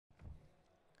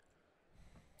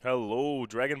Hello,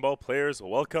 Dragon Ball players.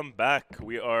 Welcome back.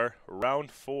 We are round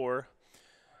 4,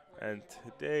 and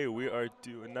today we are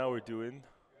doing. Now we're doing.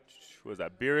 What was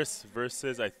that? Beerus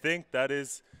versus. I think that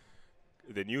is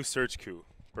the new Surge Coup.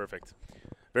 Perfect.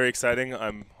 Very exciting.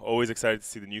 I'm always excited to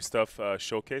see the new stuff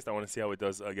showcased. I want to see how it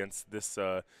does against this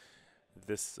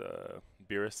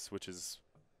Beerus, which is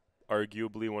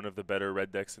arguably one of the better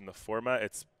red decks in the format.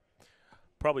 It's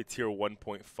probably tier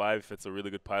 1.5 if it's a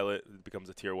really good pilot. It becomes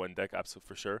a tier 1 deck, absolute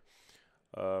for sure.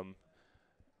 Um,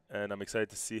 and I'm excited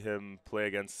to see him play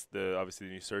against the obviously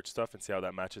the new Surge stuff and see how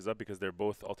that matches up because they're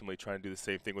both ultimately trying to do the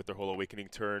same thing with their whole Awakening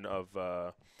turn of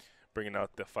bringing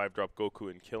out the 5-drop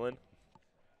Goku and killing.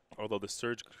 Although the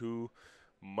Surge Coup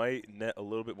might net a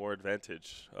little bit more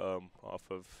advantage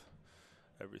off of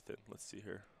everything. Let's see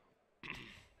here.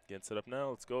 Getting set up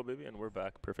now. Let's go, baby, and we're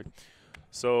back. Perfect.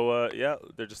 So yeah,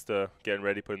 they're just getting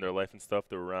ready, putting their life and stuff.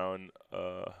 The round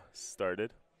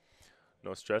started.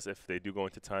 No stress. If they do go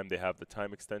into time, they have the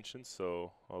time extension,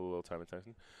 so all the little time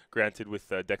extension. Granted,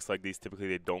 with decks like these, typically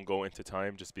they don't go into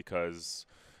time just because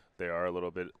they are a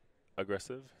little bit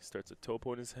aggressive. He starts a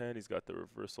Topo in his hand. He's got the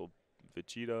reversal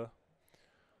Vegeta.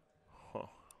 Huh.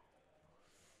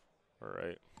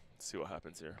 Alright. Let's see what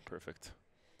happens here. Perfect.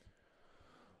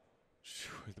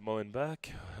 The Mullen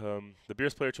back. The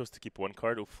Beerus player chose to keep one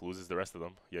card. Oof, loses the rest of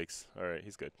them. Yikes. Alright,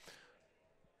 he's good.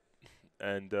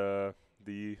 And the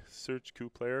Surge Coup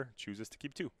player chooses to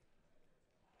keep 2.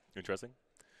 Interesting.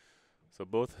 So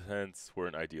both hands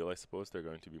weren't ideal, I suppose. They're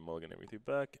going to be mulligan everything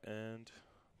back, and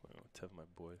Tev, my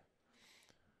boy.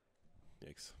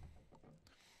 Yikes.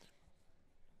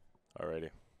 Alrighty.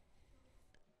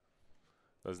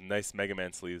 Those nice Mega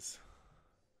Man sleeves.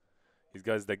 He's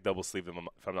got his deck double sleeved,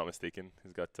 if I'm not mistaken.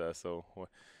 He's got so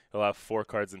he'll have 4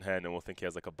 cards in hand, and we'll think he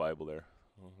has like a Bible there.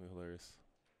 Oh, hilarious.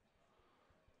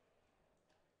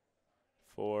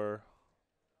 4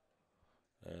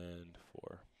 and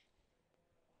 4.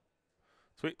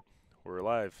 Sweet. We're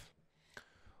alive.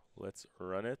 Let's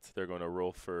run it. They're going to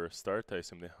roll for start. I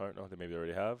assume they aren't. No, they maybe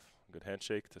already have. Good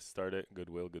handshake to start it.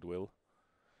 Goodwill, goodwill.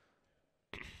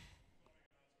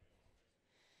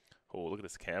 Oh, look at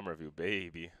this camera view,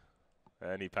 baby.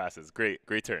 And he passes. Great,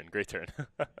 great turn, great turn.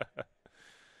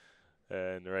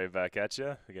 And right back at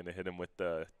you. We're going to hit him with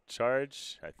the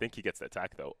charge. I think he gets the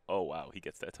attack, though. Oh, wow, he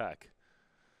gets the attack.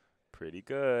 Pretty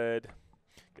good.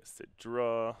 Gets to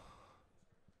draw.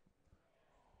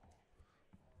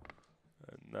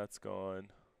 And that's gone.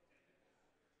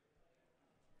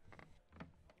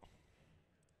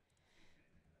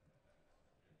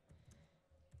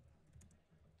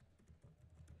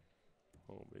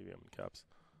 Oh, baby, I'm in caps.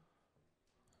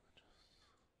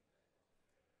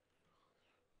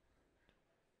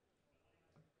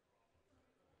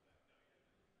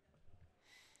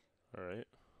 All right.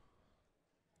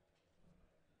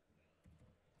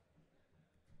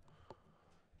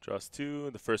 Draws 2.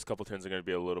 The first couple turns are going to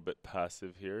be a little bit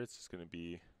passive here. It's just going to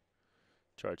be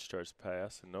charge, charge,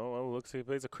 pass. No, well, looks like he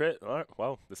plays a crit. All right.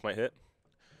 Wow, this might hit.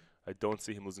 I don't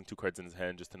see him losing 2 cards in his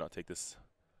hand just to not take this.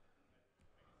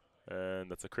 And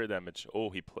that's a crit damage.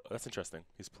 Oh, that's interesting.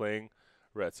 He's playing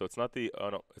red, so it's not the. Oh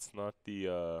no, it's not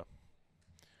the.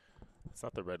 It's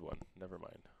not the red one. Never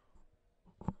mind.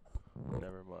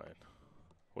 Never mind.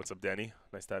 What's up, Danny?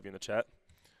 Nice to have you in the chat.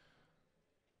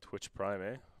 Twitch Prime,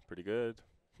 eh? Pretty good.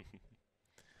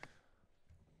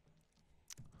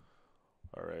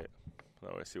 All right.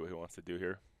 Now I see what he wants to do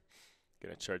here.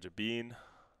 Gonna charge a Bean.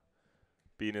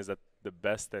 Bean is at the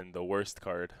best and the worst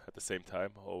card at the same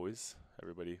time, always.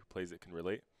 Everybody who plays it can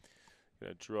relate.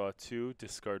 Gonna draw 2,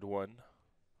 discard 1.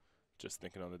 Just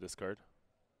thinking on the discard.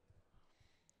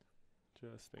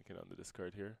 Just thinking on the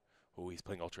discard here. Oh, he's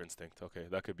playing Ultra Instinct. Okay,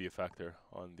 that could be a factor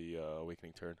on the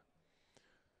Awakening turn.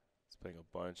 He's playing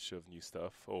a bunch of new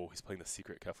stuff. Oh, he's playing the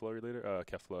secret Kefla related.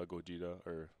 Kefla, Gogeta,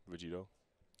 or Vegito.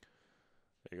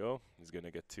 There you go. He's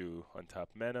gonna get to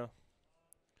untap mana.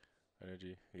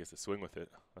 Energy. He gets to swing with it.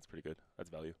 That's pretty good. That's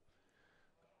value.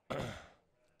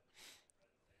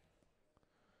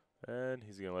 And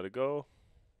he's going to let it go.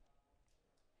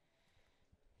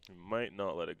 He might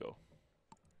not let it go.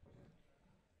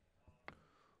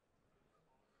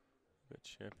 Good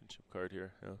championship card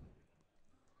here. Yeah.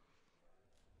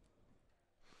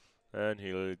 And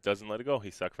he doesn't let it go.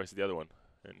 He sacrifices the other one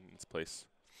in its place.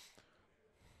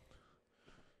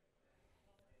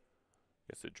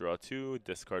 Gets to draw 2,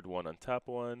 discard 1, untap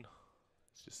 1.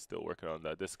 He's just still working on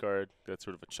that discard. That's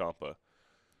sort of a Champa.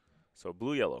 So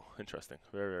blue-yellow. Interesting.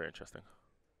 Very, very interesting.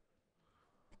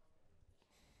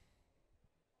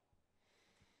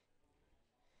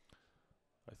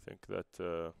 I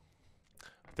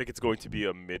think it's going to be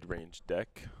a mid-range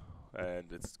deck.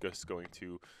 and it's just going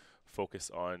to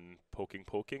focus on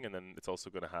poking, and then it's also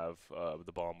going to have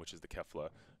the bomb, which is the Kefla,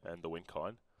 and the win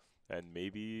con, and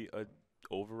maybe a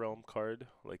overwhelm card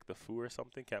like the Fu or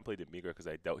something. Can't play Demigra because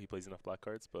I doubt he plays enough black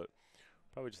cards, but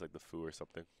probably just like the Fu or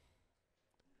something.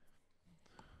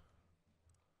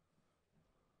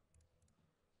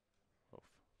 Oh.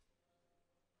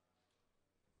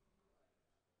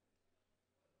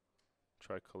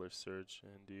 Tricolor Surge,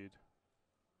 indeed.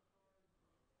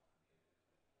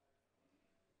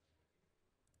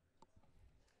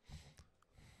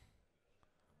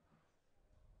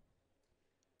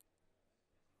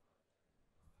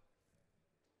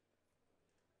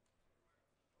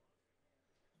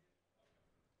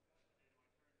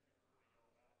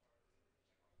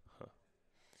 Huh.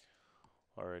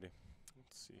 Alrighty,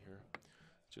 let's see here.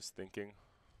 Just thinking.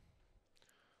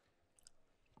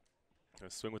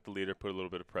 Gonna swing with the leader, put a little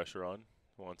bit of pressure on.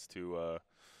 Wants to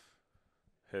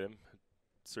hit him.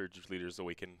 Surge leaders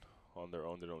awaken on their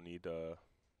own. They don't need to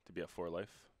be at 4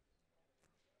 life.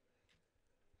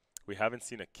 We haven't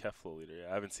seen a Kefla leader yet.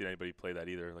 I haven't seen anybody play that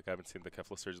either. Like I haven't seen the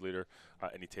Kefla Surge leader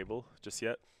at any table just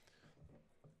yet.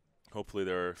 Hopefully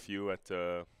there are a few at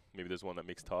maybe there's one that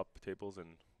makes top tables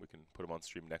and we can put them on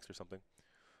stream next or something.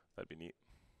 That'd be neat.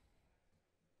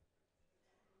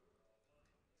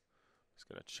 He's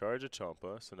gonna charge a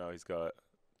Champa, so now he's got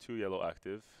 2 yellow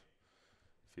active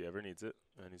if he ever needs it,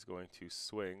 and he's going to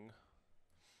swing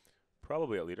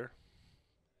probably at leader.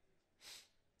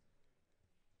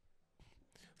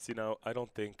 See now, I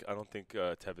don't think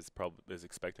Tev is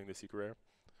expecting the secret rare.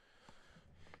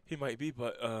 He might be,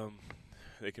 but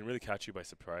they can really catch you by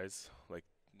surprise. Like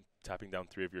tapping down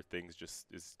 3 of your things just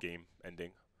is game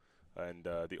ending, and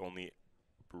the only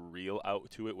real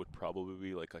out to it would probably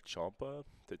be like a Champa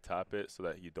to tap it so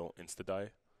that you don't insta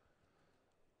die.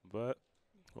 But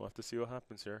we'll have to see what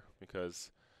happens here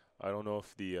because I don't know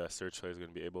if the Surge player is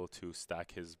going to be able to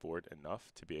stack his board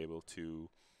enough to be able to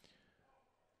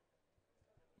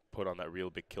put on that real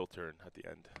big kill turn at the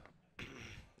end.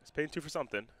 It's paying 2 for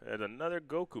something. And another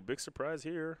Goku. Big surprise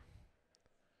here.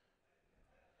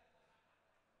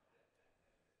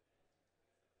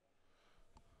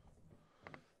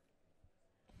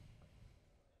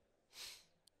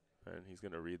 And he's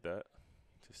going to read that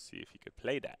to see if he could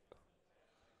play that.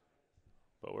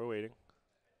 But we're waiting.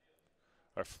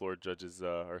 Our floor judges,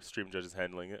 our stream judge is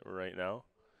handling it right now.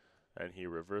 And he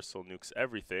reversal nukes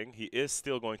everything. He is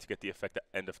still going to get the effect at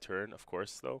end of turn, of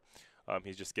course, though.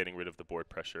 He's just getting rid of the board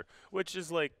pressure, which is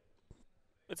like,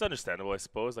 it's understandable, I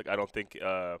suppose. Like I don't think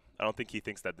he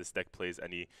thinks that this deck plays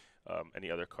any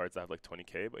other cards that have like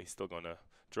 20k, but he's still gonna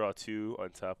draw 2,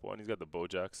 untap 1. He's got the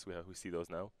Bojacks. We see those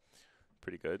now,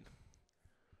 pretty good.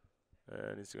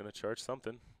 And he's gonna charge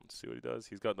something. Let's see what he does.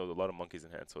 He's got a lot of monkeys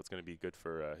in hand, so it's gonna be good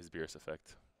for his Beerus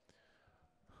effect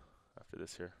after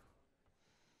this here.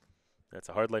 And it's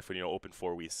a hard life when you open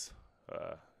 4 Whis,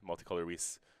 multicolor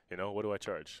Whis. You know, what do I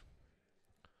charge?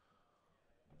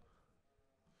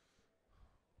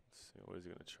 Let's see, what is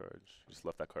he gonna charge? Just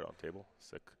left that card on the table.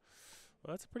 Sick.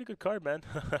 Well, that's a pretty good card, man.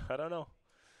 I don't know.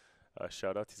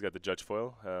 Shout out. He's got the Judge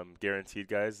foil. Guaranteed,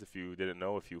 guys. If you didn't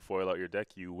know, if you foil out your deck,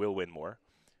 you will win more.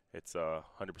 It's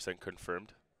 100%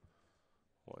 confirmed.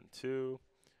 1, 2,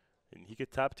 and he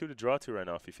could tap 2 to draw 2 right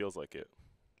now if he feels like it.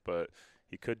 But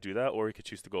he could do that, or he could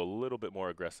choose to go a little bit more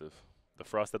aggressive. The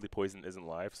Frost Deadly Poison isn't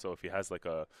live, so if he has like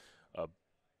a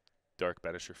Dark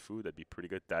Banisher Food, that'd be pretty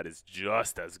good. That is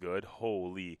just as good.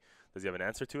 Holy. Does he have an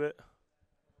answer to it?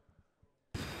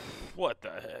 What the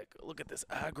heck? Look at this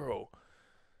aggro.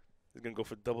 He's going to go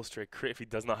for double strike crit. If he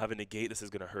does not have a negate, this is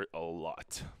going to hurt a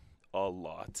lot. A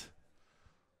lot.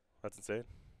 That's insane.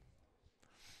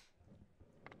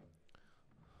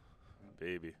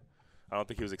 Baby. I don't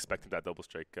think he was expecting that double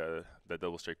strike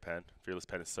pan. Fearless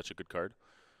Pan is such a good card.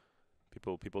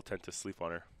 People tend to sleep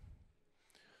on her,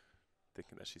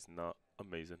 thinking that she's not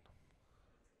amazing.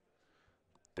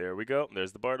 There we go.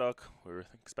 There's the Bardock. We were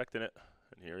expecting it.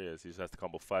 And here he is. He just has to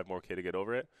combo 5 more K to get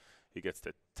over it. He gets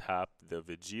to tap the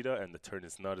Vegeta, and the turn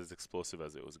is not as explosive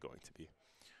as it was going to be.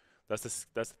 That's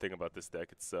the thing about this deck.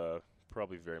 It's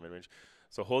probably very mid-range.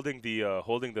 So holding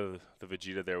the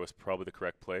Vegeta there was probably the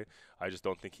correct play. I just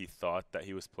don't think he thought that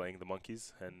he was playing the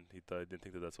monkeys, and he didn't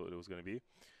think that that's what it was going to be.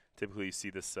 Typically, you see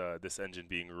this this engine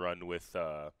being run with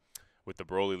the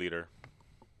Broly leader.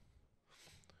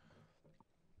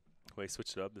 Well, he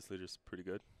switched it up. This leader's pretty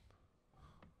good.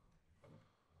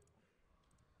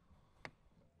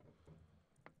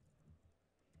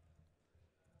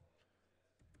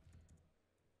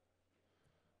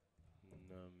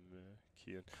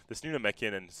 This new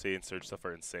Namekian and Saiyan Surge stuff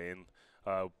are insane.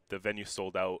 The venue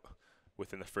sold out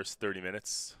within the first 30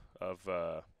 minutes.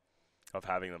 of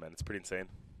having them, and it's pretty insane.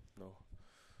 No,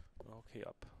 okay,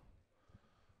 up.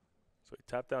 So he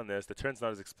tapped down this. The turn's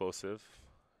not as explosive.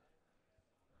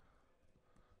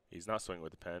 He's not swinging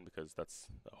with the pen because that's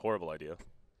a horrible idea.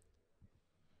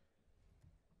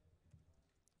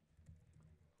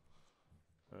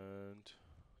 And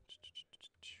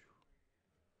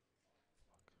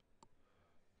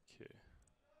okay,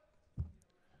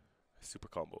 super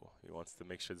combo. He wants to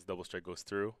make sure this double strike goes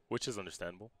through, which is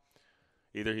understandable.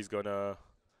 Either he's gonna,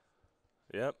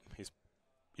 yep,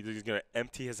 either he's gonna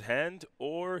empty his hand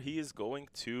or he is going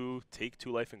to take 2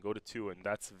 life and go to 2, and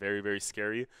that's very, very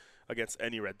scary against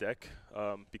any red deck.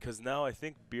 Because now I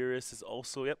think Beerus is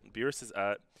also, yep, Beerus is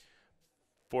at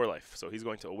 4 life, so he's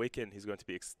going to awaken. He's going to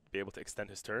be able to extend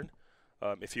his turn.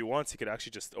 If he wants, he could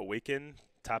actually just awaken,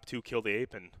 tap 2, kill the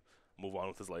ape, and move on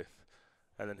with his life.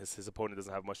 And then his opponent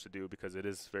doesn't have much to do because it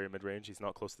is very mid-range. He's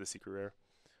not close to the secret rare.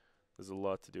 There's a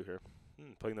lot to do here.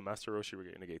 Playing the Master Roshi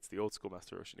negates. The old school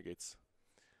Master Roshi negates.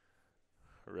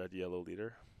 Red, yellow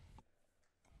leader.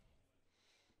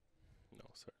 No,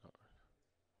 sorry, not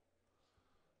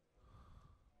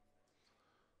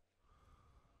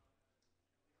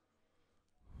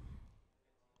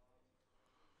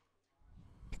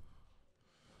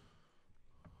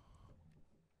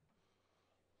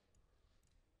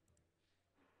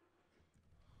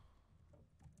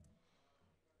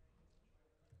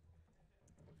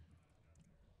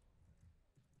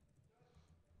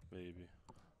maybe.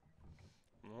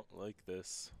 Not like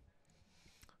this.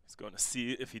 He's going to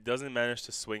see if he doesn't manage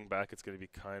to swing back, it's going to be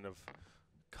kind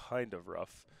of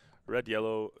rough. Red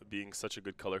yellow being such a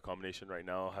good color combination right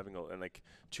now, having and like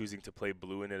choosing to play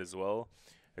blue in it as well.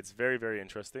 It's very, very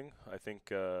interesting. I think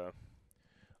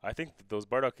those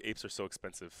Bardock apes are so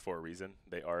expensive for a reason.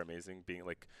 They are amazing. Being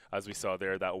like, as we saw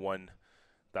there, that one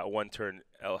turn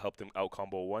helped him out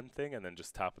combo one thing and then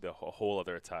just tap the whole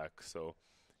other attack. So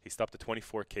he stopped a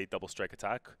 24k double strike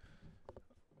attack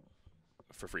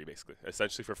for free, basically.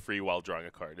 Essentially for free while drawing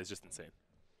a card. It's just insane.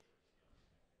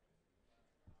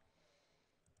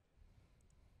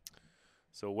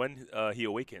 So when he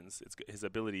awakens, it's his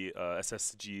ability,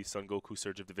 SSG Son Goku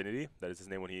Surge of Divinity. That is his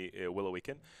name when he will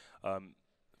awaken. If I'm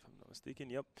not mistaken,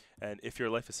 yep. And if your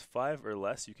life is 5 or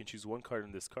less, you can choose 1 card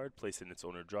in this card, place it in its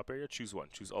owner drop area, choose 1.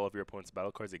 Choose all of your opponent's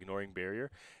battle cards, ignoring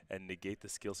barrier, and negate the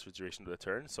skills for the duration of the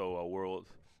turn. So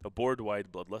a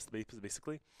board-wide Bloodlust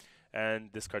basically. And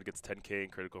this card gets 10k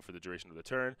and critical for the duration of the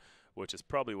turn, which is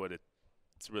probably what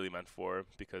it's really meant for,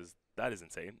 because that is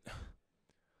insane.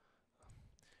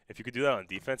 If you could do that on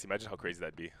defense, imagine how crazy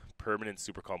that'd be. Permanent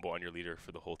super combo on your leader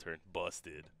for the whole turn.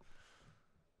 Busted.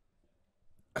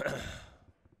 So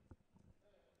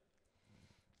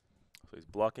he's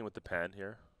blocking with the pan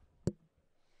here.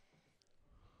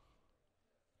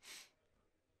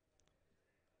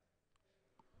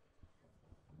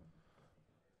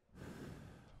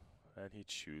 And he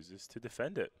chooses to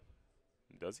defend it.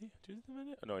 Does he choose to defend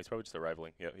it? Oh, no, he's probably just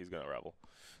arrivaling. Yeah, he's going to arrival.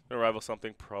 Going to arrival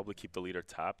something, probably keep the leader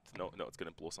tapped. No, it's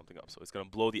going to blow something up. So it's going to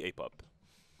blow the ape up.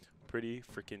 Pretty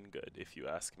freaking good, if you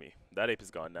ask me. That ape is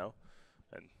gone now,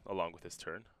 and along with his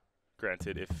turn.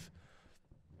 Granted, if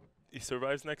he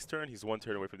survives next turn, he's 1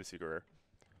 turn away from the secret rare.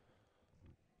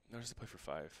 Now does he play for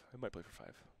 5? I might play for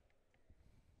 5.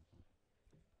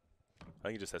 I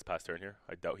think he just has pass turn here.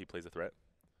 I doubt he plays a threat.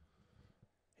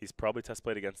 He's probably test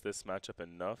played against this matchup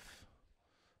enough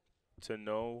to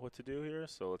know what to do here,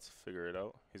 so let's figure it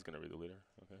out. He's going to read the leader.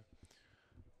 Okay.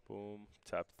 Boom.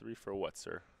 Tap 3 for what,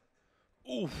 sir?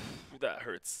 Oof, that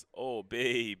hurts. Oh,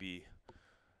 baby.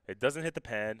 It doesn't hit the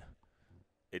pan.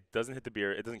 It doesn't hit the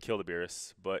beer. It doesn't kill the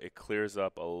Beerus, but it clears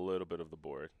up a little bit of the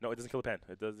board. No, it doesn't kill the pan.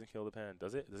 It doesn't kill the pan.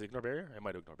 Does it? Does it ignore barrier? It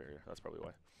might ignore barrier. That's probably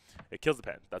why. It kills the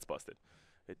pan. That's busted.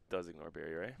 It does ignore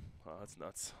barrier, eh? Oh, that's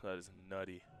nuts. That is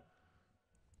nutty.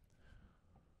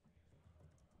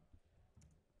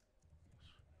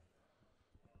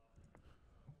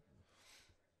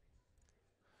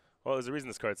 Well, there's a reason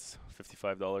this card's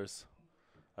 $55,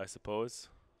 I suppose.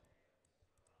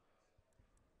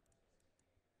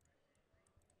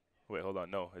 Wait, hold on.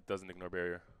 No, it doesn't ignore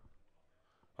barrier.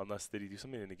 Unless, did he do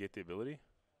something to negate the ability?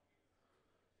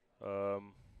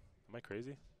 Am I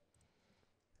crazy?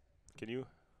 Can you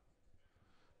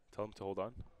tell him to hold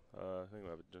on? I think we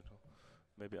have a gentle.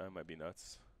 Maybe I might be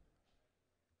nuts.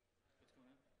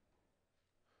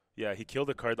 Yeah, he killed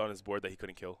a card on his board that he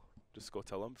couldn't kill. Just go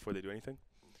tell him before they do anything.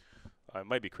 I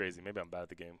might be crazy. Maybe I'm bad at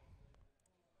the game.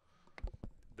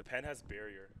 The pan has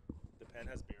barrier. The pan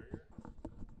has barrier.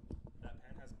 That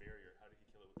pan has barrier. How did he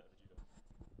kill it with that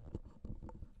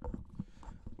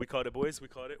Vegeta? We caught it, boys. We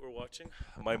caught it. We're watching.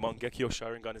 My Mangekyo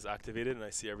Sharingan is activated, and I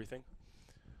see everything.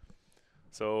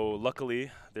 So luckily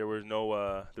there was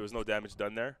no damage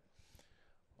done there.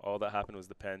 All that happened was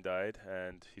the pan died,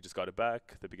 and he just got it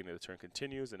back. The beginning of the turn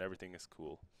continues, and everything is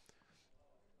cool.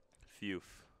 Phew.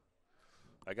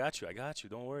 I got you. I got you.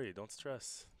 Don't worry. Don't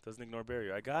stress. Doesn't ignore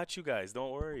barrier. I got you guys.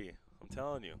 Don't worry. I'm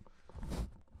telling you.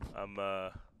 I'm uh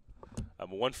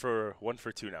I'm one for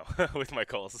two now with my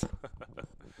calls.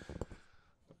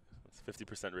 It's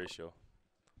 50% ratio.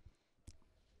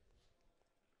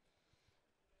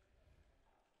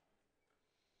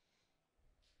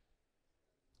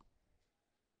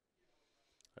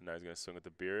 And now he's gonna swing with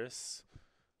the Beerus.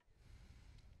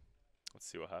 Let's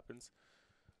see what happens.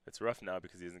 It's rough now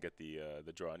because he doesn't get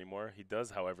the draw anymore. He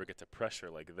does, however, get to pressure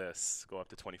like this, go up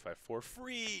to 25 for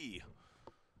free.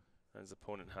 And his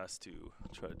opponent has to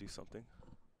try to do something.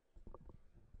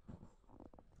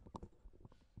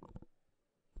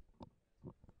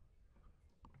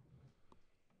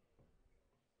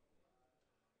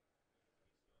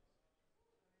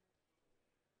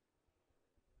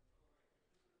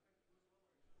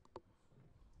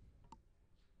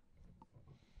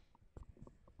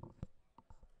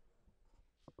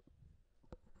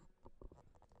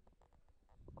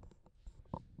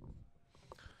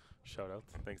 Shout out.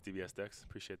 Thanks, DBS Dex.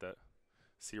 Appreciate that.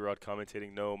 C-Rod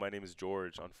commentating. No, my name is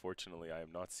George. Unfortunately, I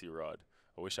am not C-Rod.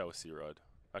 I wish I was C-Rod.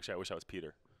 Actually, I wish I was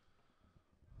Peter.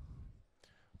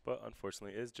 But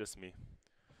unfortunately, it's just me.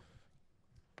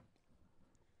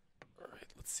 Alright,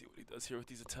 let's see what he does here with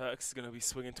these attacks. He's going to be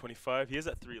swinging 25. He is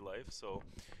at 3 life, so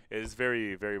it is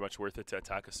very, very much worth it to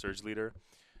attack a Surge Leader.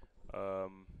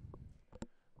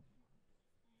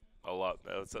 A lot.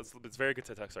 It's very good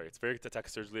to attack. Sorry, it's very good to attack a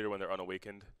Surge Leader when they're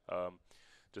unawakened.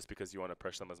 Just because you want to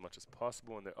pressure them as much as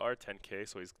possible. And they are 10k,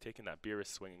 so he's taking that Beerus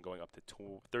swing and going up to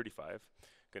 35.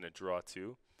 Going to draw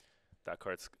 2. That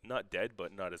card's not dead,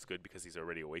 but not as good because he's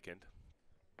already awakened,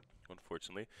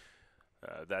 unfortunately.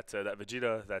 That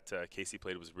Vegeta that Casey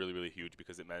played was really, really huge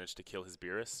because it managed to kill his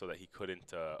Beerus so that he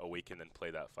couldn't awaken and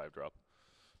play that 5-drop.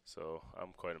 So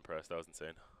I'm quite impressed. That was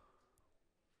insane.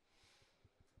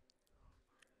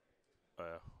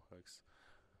 Thanks.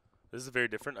 This is very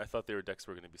different. I thought their decks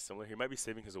were going to be similar. He might be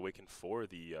saving his Awaken for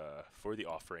the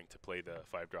offering to play the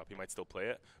 5-drop. He might still play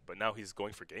it, but now he's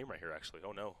going for game right here. Actually,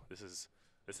 oh no, this is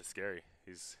scary.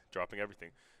 He's dropping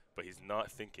everything, but he's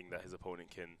not thinking that his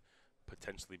opponent can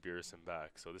potentially Beerus him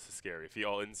back. So this is scary. If he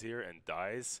all-ins here and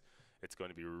dies, it's going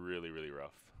to be really, really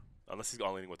rough. Unless he's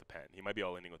all-inning with the pen. He might be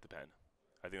all-inning with the pen.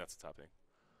 I think that's what's happening.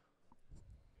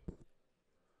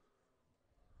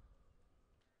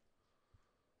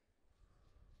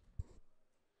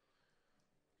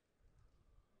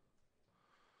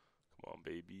 Come on,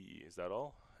 baby. Is that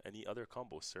all? Any other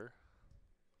combos, sir?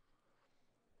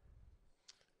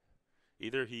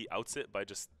 Either he outs it by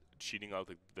just cheating out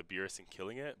the Beerus and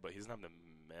killing it, but he doesn't have the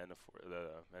mana for the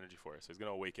energy for it, so he's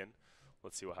gonna awaken.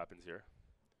 Let's see what happens here.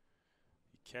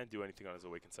 He can't do anything on his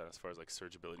awaken side as far as like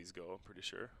surge abilities go, I'm pretty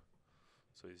sure.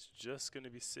 So he's just gonna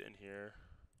be sitting here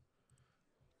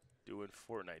doing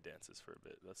Fortnite dances for a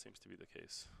bit. That seems to be the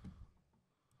case.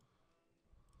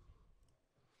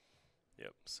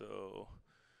 Yep, so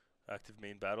active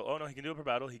main battle. Oh no, he can do it per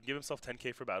battle. He can give himself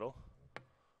 10k for battle.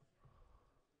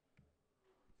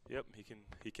 Yep,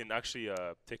 he can actually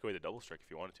take away the double strike if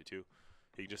he wanted to too.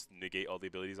 He can just negate all the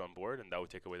abilities on board, and that would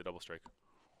take away the double strike.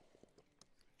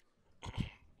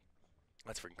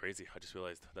 That's freaking crazy. I just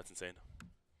realized that's insane.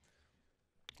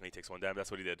 And he takes 1 damage.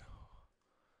 That's what he did.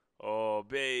 Oh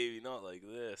baby, not like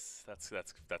this.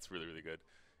 That's really, really good.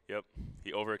 Yep,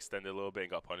 he overextended a little bit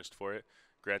and got punished for it.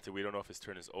 Granted, we don't know if his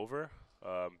turn is over.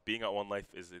 Being at 1 life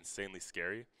is insanely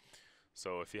scary.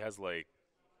 So if he has like,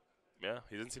 yeah,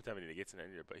 he doesn't seem to have any negates in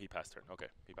any either, but he passed turn. Okay,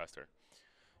 he passed turn.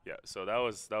 Yeah, so that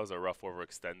was a rough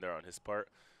overextend there on his part.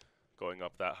 Going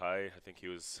up that high, I think he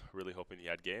was really hoping he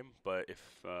had game. But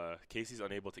if Casey's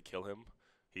unable to kill him,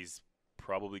 he's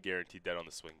probably guaranteed dead on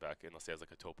the swing back unless he has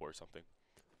like a topo or something.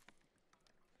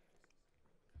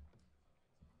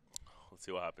 Let's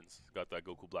see what happens. Got that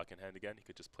Goku Black in hand again. He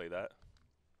could just play that.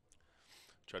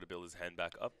 Try to build his hand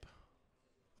back up.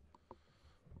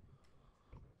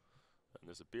 And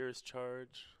there's a Beerus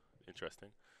charge. Interesting.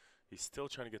 He's still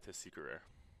trying to get to a secret rare.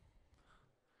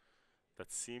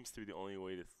 That seems to be the only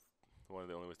way to one of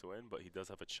the only ways to win, but he does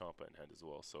have a Champa in hand as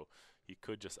well, so he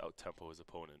could just out-tempo his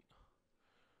opponent.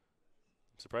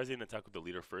 I'm surprised he didn't attack with the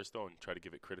leader first though and try to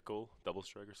give it critical, double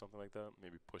strike or something like that.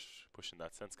 Maybe push in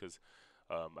that sense, because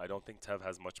I don't think Tev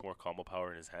has much more combo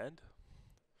power in his hand.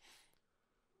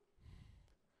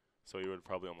 So he would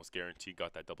probably almost guarantee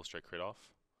got that double strike crit off.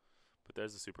 But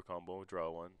there's the super combo, draw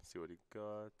 1, see what he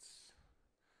got.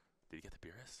 Did he get the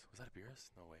Beerus? Was that a Beerus?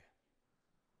 No way.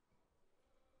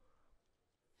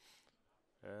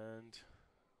 And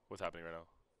what's happening right now?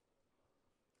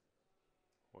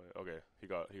 Wait, okay, he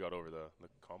got over the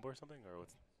combo or something, or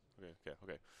what's?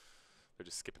 Okay. They're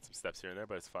just skipping some steps here and there,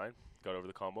 but it's fine. Got over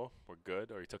the combo. We're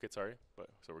good. Or he took it, sorry. But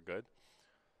so we're good.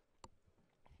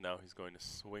 Now he's going to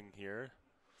swing here.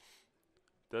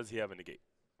 Does he have a negate?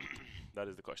 That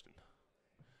is the question.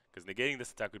 Because negating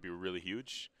this attack would be really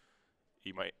huge.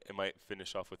 It might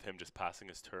finish off with him just passing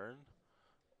his turn,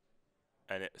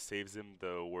 and it saves him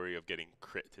the worry of getting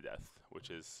crit to death, which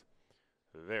is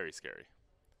very scary.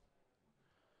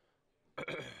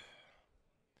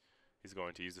 He's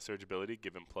going to use the surge ability,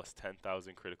 give him plus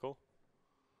 10,000 critical.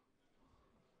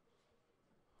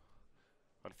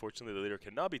 Unfortunately, the leader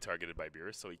cannot be targeted by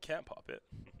Beerus, so he can't pop it.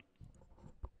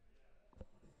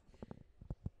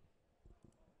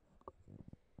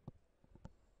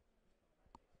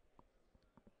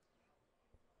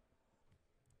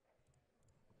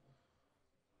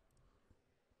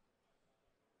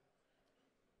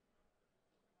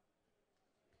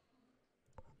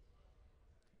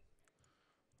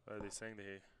 Are they saying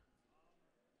they...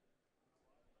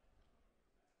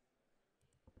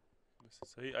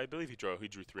 So I believe he drew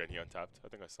 3 and he untapped. I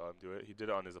think I saw him do it. He did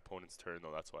it on his opponent's turn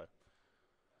though, that's why.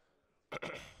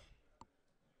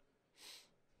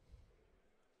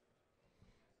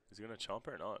 Is he gonna chomp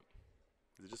or not?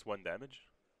 Is it just 1 damage?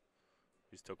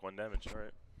 He just took 1 damage,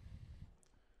 alright.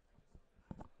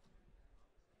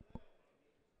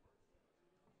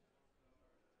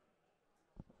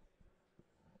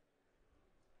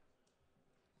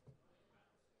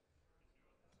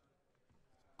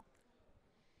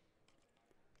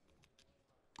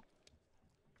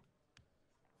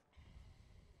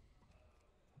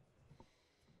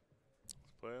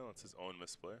 Play, that's his own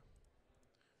misplay.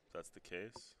 If that's the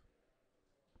case.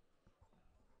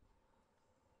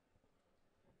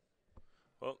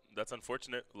 Well, that's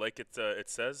unfortunate. Like it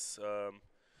says,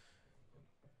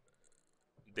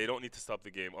 they don't need to stop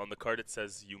the game. On the card it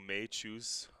says you may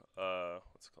choose,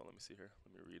 what's it called? Let me see here.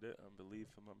 Let me read it. I believe,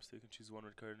 if I'm not mistaken, choose 1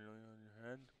 red card on your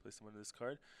hand, place them under this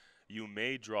card. You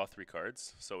may draw 3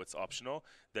 cards, so it's optional.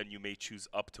 Then you may choose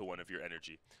up to 1 of your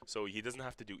energy. So he doesn't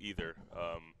have to do either.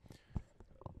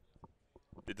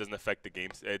 It doesn't affect the game.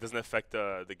 It doesn't affect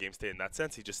the game state in that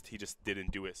sense. He just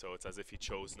didn't do it. So it's as if he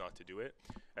chose not to do it,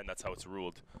 and that's how it's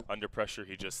ruled. Under pressure,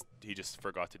 he just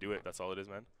forgot to do it. That's all it is,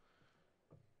 man.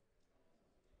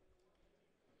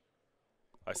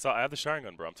 I have the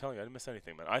Sharingan, bro. I'm telling you, I didn't miss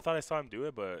anything, man. I thought I saw him do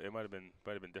it, but it might have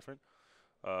been different.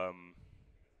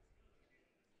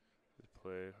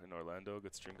 Play in Orlando.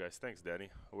 Good stream, guys. Thanks, Danny.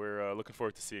 We're looking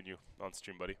forward to seeing you on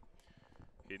stream, buddy.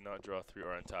 He did not draw 3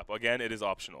 or untap. Again, it is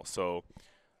optional. So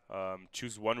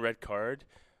choose 1 red card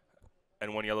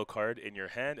and 1 yellow card in your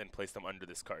hand and place them under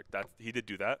this card. He did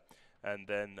do that. And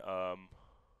then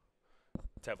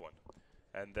Tev 1.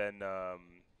 And then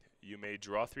you may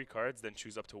draw 3 cards, then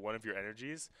choose up to 1 of your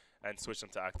energies and switch them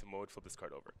to active mode. Flip this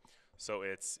card over. So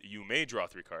it's you may draw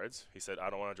 3 cards. He said, I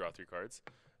don't want to draw 3 cards.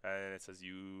 And it says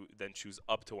you then choose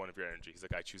up to 1 of your energy. He's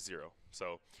like, I choose 0.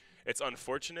 So it's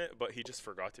unfortunate, but he just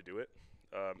forgot to do it.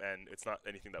 And it's not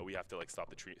anything that we have to like stop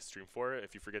the stream for.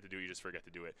 If you forget to do it, you just forget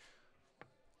to do it.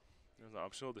 It's not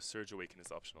optional. The Surge Awaken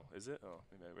is optional. Is it? Oh,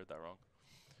 maybe I read that wrong.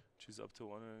 Choose up to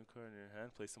 1 card in your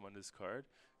hand. Place them on this card.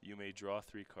 You may draw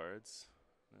 3 cards.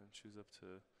 And choose up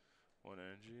to 1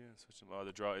 energy and switch them. Oh,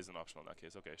 the draw isn't optional in that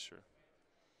case. Okay, sure.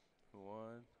 1.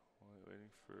 Waiting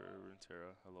for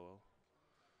Runeterra. Hello.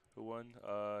 Who won?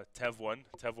 Tev won.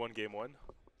 Tev won game 1.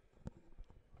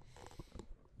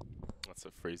 That's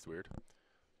a phrased weird.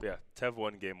 But yeah, Tev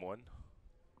won game 1.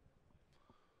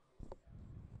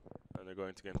 And they're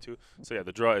going to game 2. So yeah,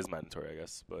 the draw is mandatory, I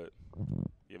guess. But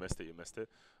you missed it, you missed it.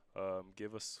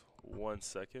 Give us 1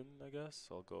 second, I guess.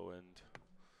 I'll go and...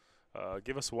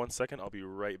 give us 1 second. I'll be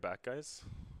right back, guys.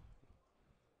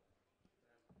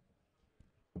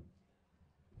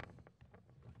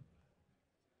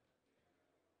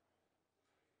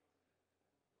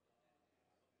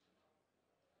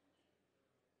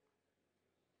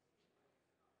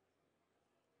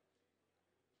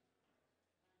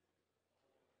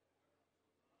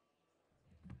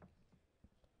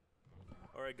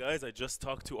 Alright guys, I just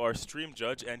talked to our stream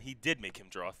judge and he did make him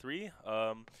draw 3.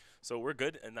 So we're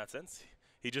good in that sense.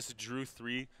 He just drew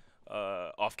 3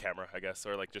 off camera, I guess,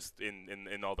 or like just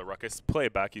in all the ruckus. Play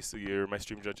it back, my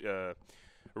stream judge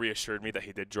reassured me that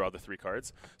he did draw the 3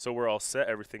 cards. So we're all set,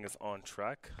 everything is on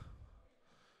track.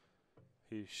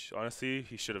 Honestly,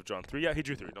 he should have drawn 3. Yeah, he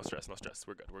drew 3, no stress, no stress.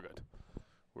 We're good, we're good.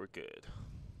 We're good.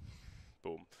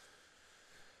 Boom.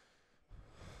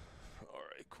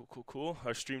 Alright, cool.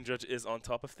 Our stream judge is on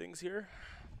top of things here.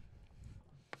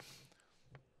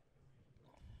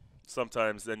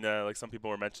 sometimes, and like some people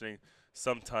were mentioning,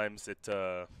 sometimes it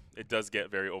does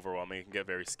get very overwhelming. It can get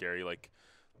very scary. Like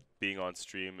being on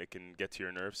stream, it can get to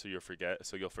your nerves, so you'll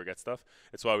forget stuff.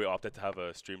 It's why we opted to have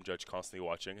a stream judge constantly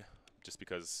watching, just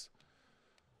because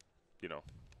you know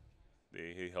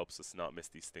he helps us not miss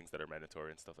these things that are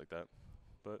mandatory and stuff like that.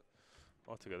 But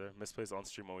altogether, misplays on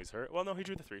stream always hurt. Well, no, he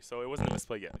drew the 3, so it wasn't a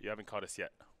misplay yet. You haven't caught us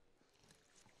yet.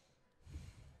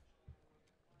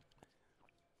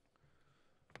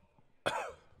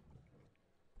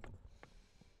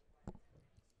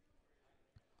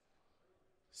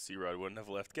 C-Rod wouldn't have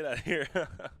left. Get out of here.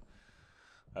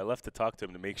 I left to talk to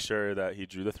him to make sure that he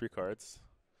drew the 3 cards.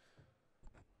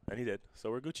 And he did. So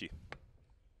we're Gucci.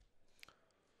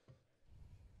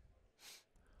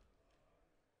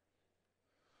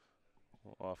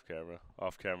 Off camera.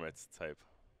 Off camera, it's type.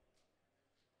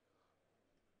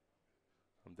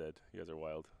 I'm dead. You guys are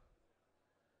wild.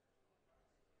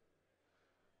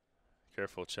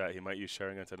 Careful, chat. He might use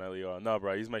Sharing Gun to annihilaate you all. No,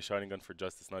 bro. I use my Shining Gun for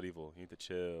justice, not evil. You need to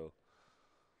chill.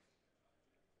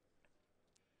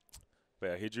 But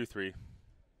yeah, he drew 3.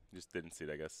 Just didn't see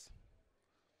it, I guess.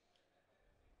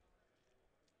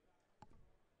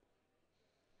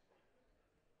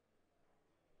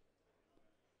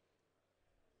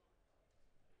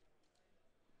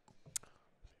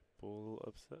 Bull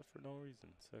upset for no reason.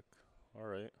 Sick.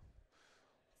 Alright.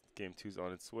 Game 2's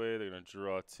on its way. They're going to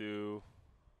draw 2.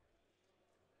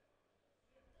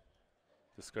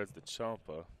 Discards the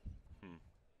Champa.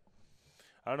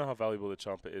 I don't know how valuable the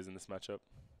Champa is in this matchup,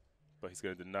 but he's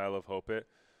going to Denial of Hope it.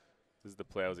 This is the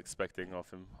play I was expecting off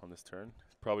him on this turn.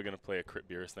 He's probably going to play a crit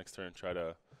Beerus next turn and try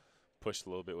to push a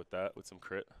little bit with that, with some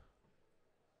crit.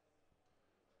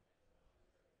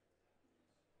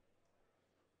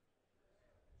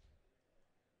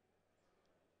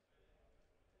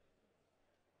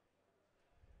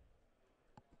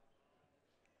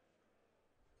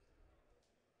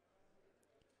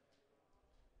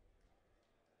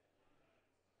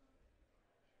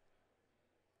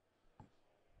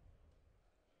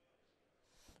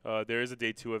 There is a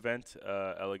day 2 event,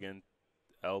 Elegant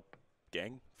L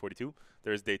Gang 42.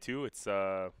 There is day 2. It's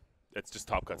just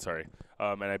Top Cut, sorry.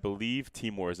 And I believe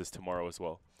Team Wars is tomorrow as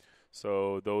well.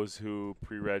 So those who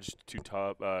pre-regged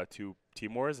to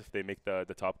Team Wars, if they make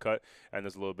the top cut and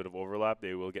there's a little bit of overlap,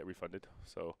 they will get refunded.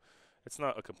 So it's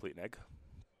not a complete neg.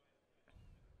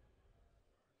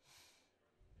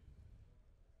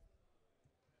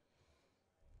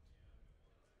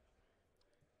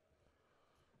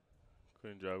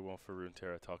 Queen Dragon Ball for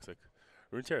Runeterra Toxic.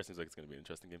 Runeterra seems like it's going to be an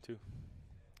interesting game too.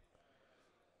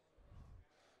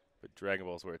 But Dragon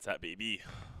Ball's where it's at, baby.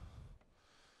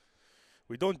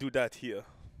 We don't do that here.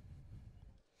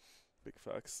 Big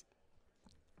facts.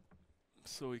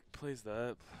 So he plays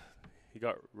that. He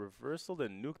got reversaled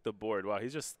and nuked the board. Wow,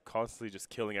 he's just constantly just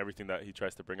killing everything that he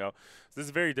tries to bring out. So this is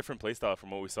a very different playstyle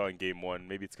from what we saw in game 1.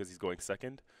 Maybe it's because he's going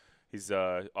second. He's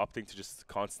opting to just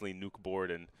constantly nuke board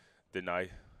and deny.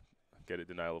 Get it,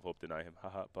 Denial of Hope, deny him.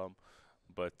 Haha, bum.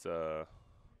 But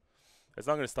it's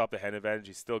not going to stop the hand advantage.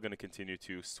 He's still going to continue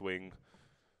to swing.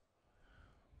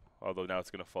 Although now it's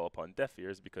going to fall upon deaf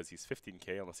ears because he's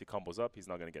 15k. Unless he combos up, he's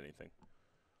not going to get anything.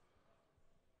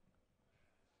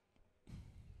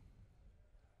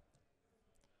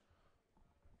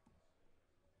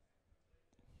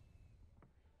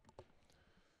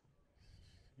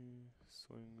 He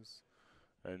swings.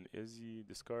 And Izzy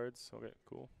discards. Okay,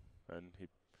 cool. And he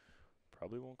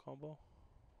probably won't combo.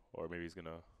 Or maybe he's going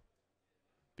to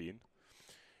bean.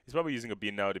 He's probably using a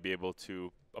bean now to be able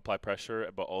to apply pressure,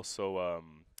 but also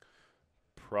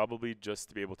probably just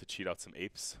to be able to cheat out some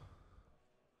apes.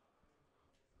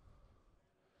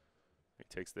 He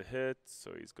takes the hit,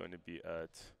 so he's going to be at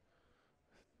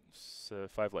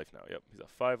 5 life now. Yep, he's at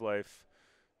 5 life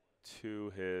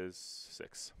to his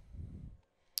 6.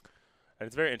 And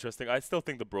it's very interesting. I still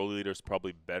think the Broly leader is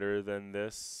probably better than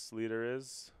this leader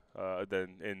is,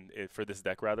 for this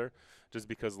deck rather, just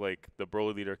because like the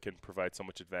Broly leader can provide so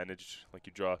much advantage. Like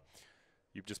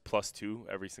you just +2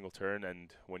 every single turn,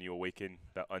 and when you awaken,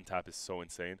 that untap is so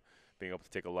insane. Being able to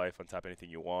take a life, untap anything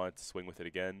you want, swing with it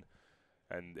again,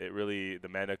 and it really the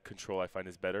mana control I find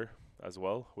is better as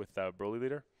well with that Broly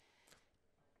leader.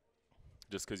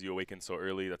 Just because you awaken so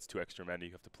early, that's 2 extra mana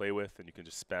you have to play with, and you can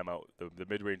just spam out. The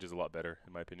mid-range is a lot better,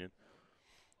 in my opinion.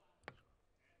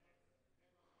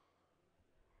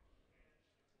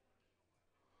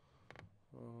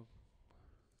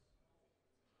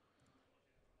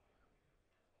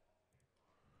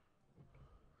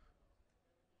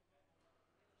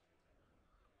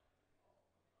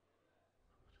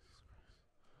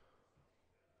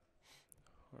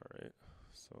 Alright,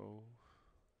 so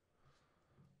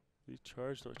He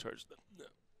charged or charged them? No.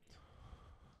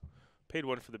 Paid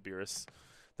 1 for the Beerus.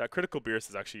 That critical Beerus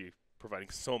is actually providing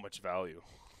so much value.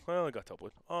 Well, I got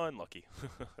teleported. Unlucky.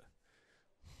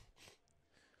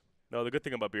 No, the good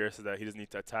thing about Beerus is that he doesn't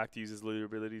need to attack to use his leader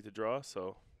ability to draw,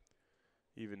 so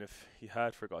even if he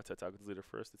had forgot to attack with his leader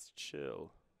first, it's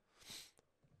chill.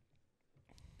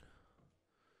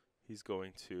 He's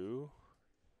going to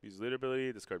use leader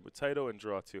ability, discard Mutaito, and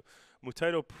draw 2.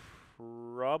 Mutaito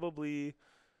probably...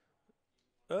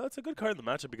 it's a good card in the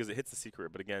matchup because it hits the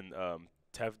secret, but again,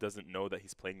 Tev doesn't know that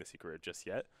he's playing the secret just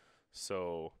yet,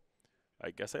 so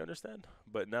I guess I understand.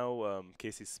 But now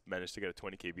Casey's managed to get a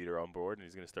 20k beater on board, and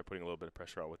he's going to start putting a little bit of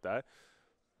pressure on with that.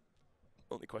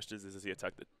 Only question is does he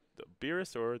attack the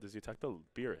Beerus or does he attack the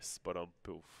Beerus? But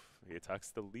poof, he attacks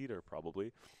the leader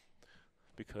probably,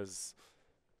 because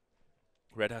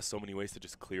Red has so many ways to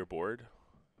just clear board.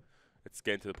 It's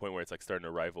getting to the point where it's like starting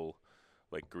to rival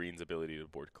like Green's ability to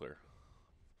board clear.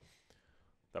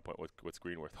 At that point, what's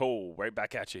Green worth? Oh, right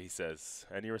back at you, he says.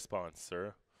 Any response,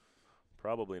 sir?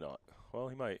 Probably not. Well,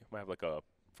 he might have like a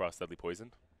Frost Deadly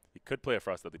Poison. He could play a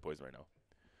Frost Deadly Poison right now.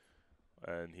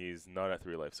 And he's not at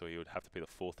 3 life, so he would have to pay the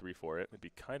full 3 for it. It'd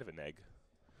be kind of an egg.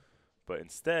 But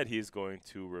instead, he's going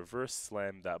to reverse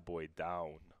slam that boy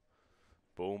down.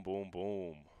 Boom, boom,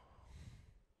 boom.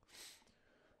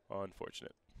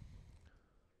 Unfortunate.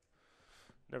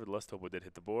 Nevertheless, Topo did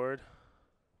hit the board.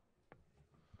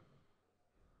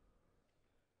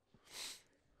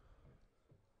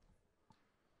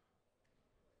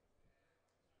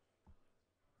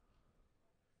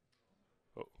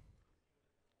 Oh.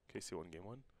 KC won game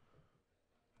 1.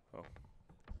 Oh.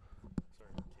 Sorry,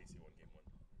 KC won game 1.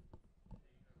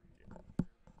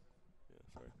 Yeah,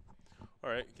 sorry.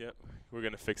 Alright, yeah. We're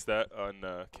going to fix that on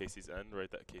Casey's end, right?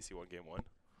 That KC won game 1.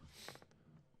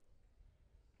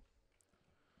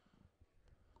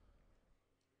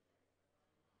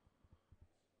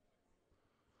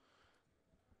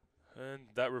 And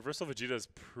that reversal Vegeta is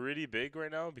pretty big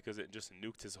right now because it just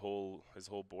nuked his whole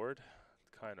board.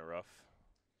 Kind of rough.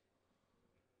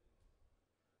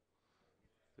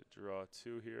 The draw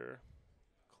 2 here.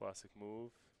 Classic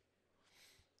move.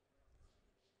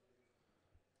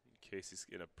 Casey's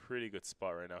in a pretty good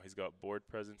spot right now. He's got board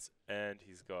presence and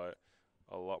he's got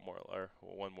a lot more, or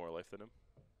 1 more life than him.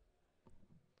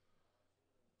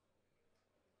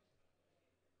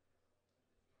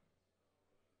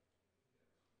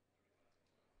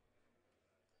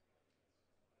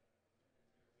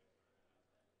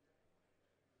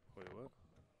 Wait, what?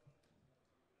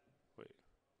 Wait.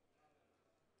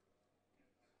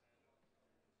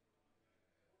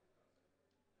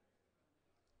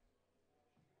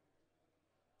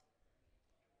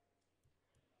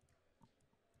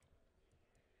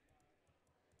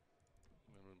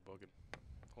 I'm bugging.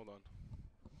 Hold on.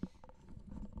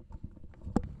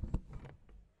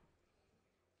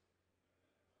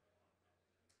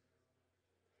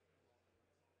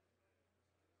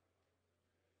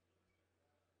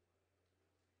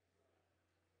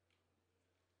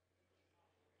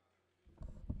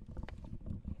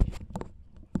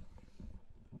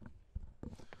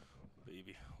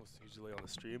 Baby, what's the delay on the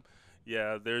stream?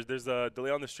 Yeah, there's a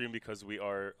delay on the stream because we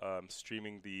are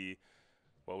streaming the.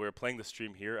 Well, we're playing the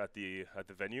stream here at the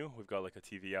venue. We've got like a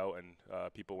TV out,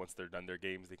 and people once they're done their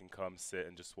games, they can come sit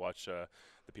and just watch the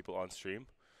people on stream.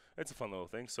 It's a fun little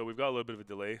thing. So we've got a little bit of a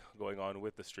delay going on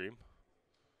with the stream.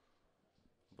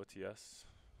 But yes,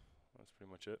 that's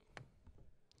pretty much it.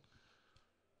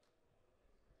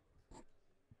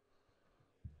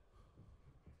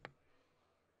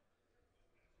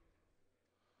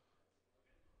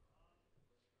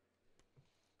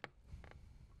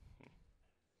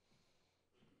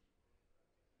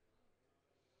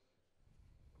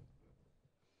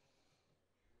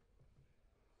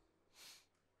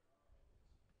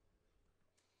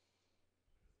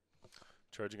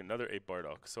 Charging another 8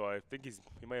 Bardock. So I think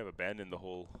he might have abandoned the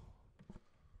whole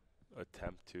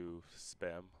attempt to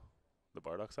spam the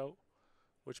Bardocks out,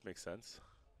 which makes sense.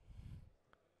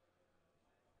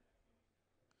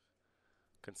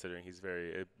 Considering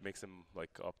it makes him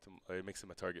like it makes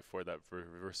him a target for that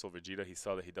reversal Vegeta. He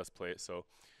saw that he does play it, so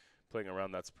playing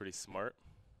around that's pretty smart.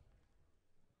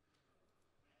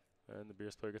 And the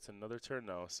Beerus player gets another turn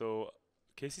now. So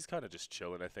Casey's kind of just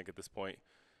chilling, I think, at this point.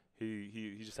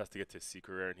 He just has to get to his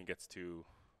secret rare, and he gets to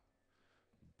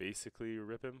basically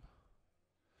rip him.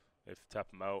 If tap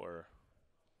him out or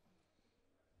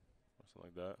something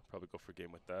like that. Probably go for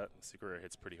game with that. The secret rare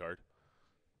hits pretty hard.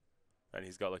 And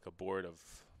he's got like a board of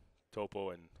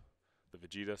Topo and the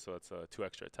Vegeta, so that's 2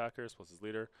 extra attackers plus his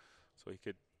leader. So he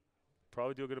could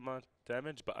probably do a good amount of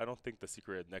damage, but I don't think the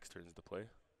secret rare next turn is the play.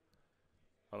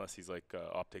 Unless he's like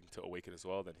opting to awaken as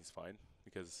well, then he's fine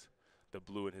because the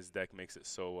blue in his deck makes it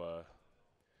so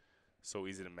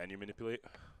easy to menu manipulate.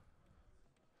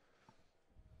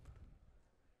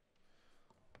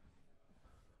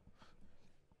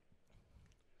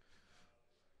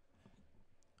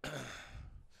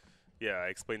 Yeah, I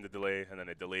explained the delay and then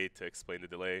I delayed to explain the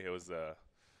delay. It was a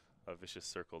vicious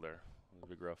circle there. It was a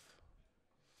big rough.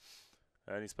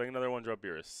 And he's playing another one drop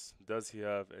Beerus. Does he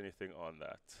have anything on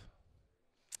that?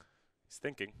 He's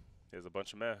thinking. He has a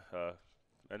bunch of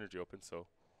energy open, so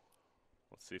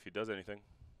let's see if he does anything.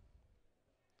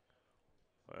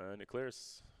 And it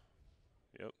clears.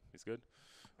 Yep, he's good.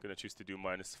 Gonna choose to do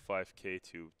minus 5k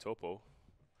to Topo.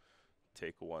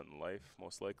 Take 1 life,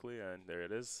 most likely, and there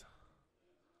it is.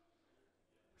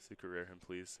 Secret rare him,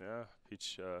 please. Yeah,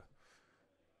 Peach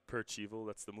Perch Evil,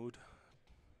 that's the mood.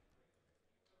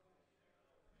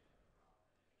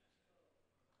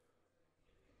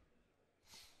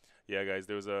 Yeah, guys,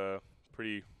 there was a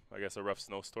pretty, I guess, a rough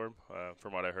snowstorm.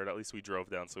 From what I heard, at least we drove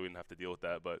down, so we didn't have to deal with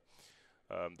that. But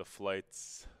the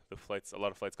flights, a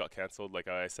lot of flights got canceled. Like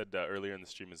I said earlier in the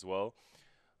stream as well.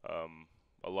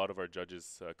 A lot of our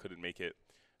judges couldn't make it,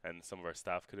 and some of our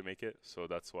staff couldn't make it. So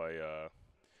that's why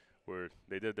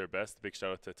they did their best. Big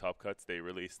shout out to Top Cuts. They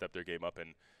really stepped their game up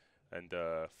and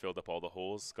filled up all the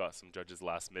holes. Got some judges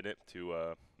last minute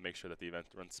to make sure that the event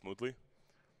runs smoothly.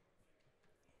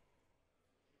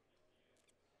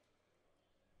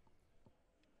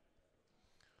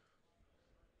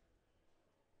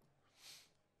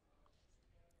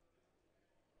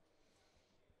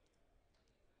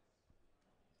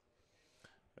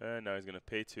 And now he's going to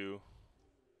pay 2.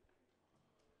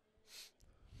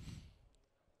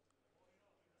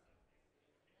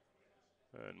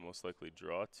 And most likely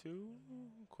draw 2?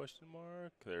 Question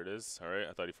mark. There it is. Alright,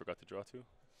 I thought he forgot to draw 2.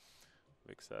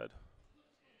 Big sad.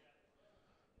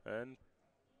 And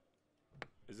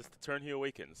is this the turn he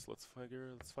awakens? Let's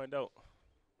find out.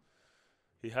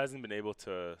 He hasn't been able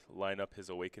to line up his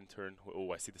awaken turn.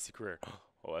 Oh, I see the secret rare.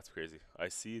 Oh, that's crazy. I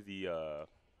see the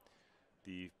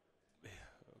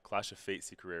Clash of Fate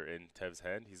secret rare in Tev's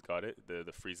hand. He's got it. The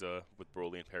Frieza with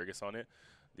Broly and Paragus on it.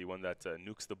 The one that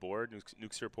nukes the board,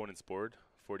 nukes your opponent's board,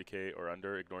 40k or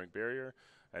under, ignoring barrier,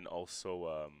 and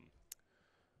also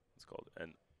what's it called?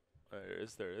 And there it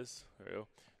is. There we go.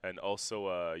 And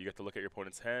also you get to look at your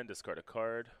opponent's hand, discard a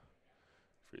card.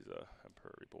 Frieza,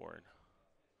 Emperor Reborn.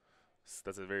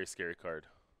 That's a very scary card.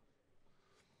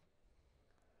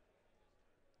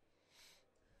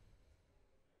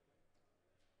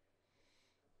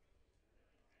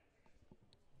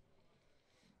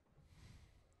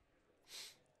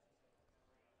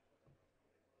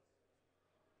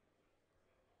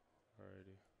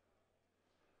 Alrighty.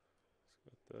 Let's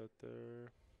got that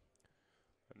there.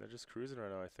 And they're just cruising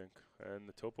right now, I think. And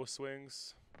the Topo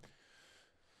swings.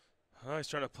 He's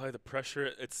trying to apply the pressure.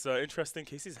 It's interesting.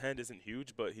 Casey's hand isn't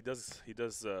huge, but he does.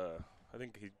 I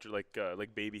think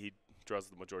like Baby, he draws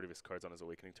the majority of his cards on his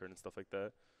awakening turn and stuff like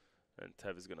that. And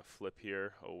Tev is gonna flip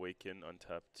here, awaken,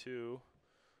 untap 2,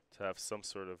 to have some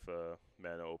sort of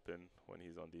mana open when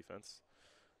he's on defense.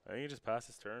 I think he just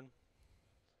passes turn.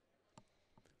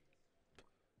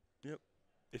 Yep.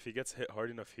 If he gets hit hard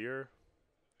enough here,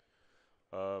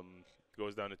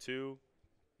 goes down to 2.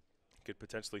 Could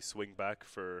potentially swing back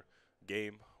for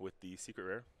game with the secret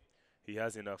rare. He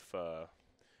has enough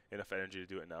energy to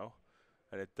do it now,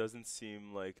 and it doesn't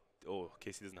seem like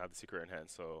Casey doesn't have the secret rare in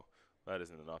hand, so that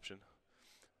isn't an option.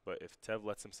 But if Tev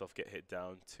lets himself get hit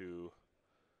down to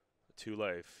 2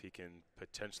 life, he can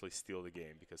potentially steal the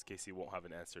game because Casey won't have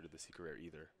an answer to the secret rare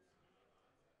either.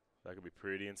 That could be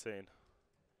pretty insane.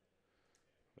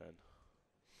 Man,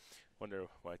 wonder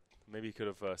why. Maybe he could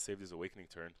have saved his awakening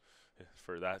turn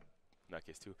for that. In that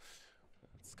case too.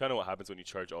 It's kind of what happens when you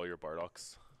charge all your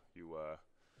Bardocks.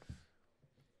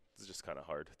 It's just kind of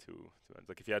hard to end.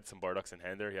 Like if he had some Bardocks in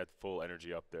hand there, he had full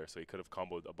energy up there, so he could have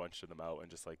comboed a bunch of them out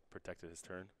and just like protected his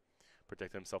turn.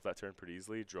 Protected himself that turn pretty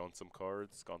easily, drawn some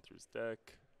cards, gone through his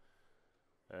deck.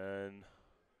 And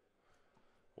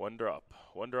one drop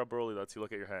Broly lets you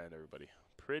look at your hand, everybody.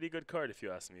 Pretty good card if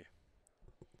you ask me.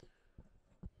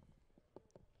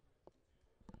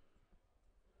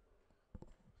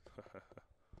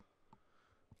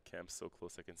 Camp's so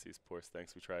close I can see his pores.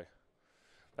 Thanks, we try.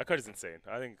 That card is insane.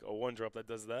 I think a 1-drop that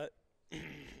does that,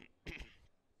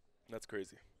 that's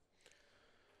crazy.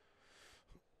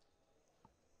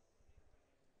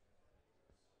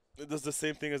 It does the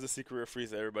same thing as the secret rare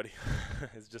Frieza, everybody.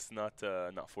 It's just not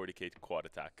 40k quad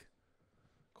attack.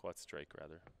 Quad strike,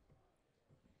 rather.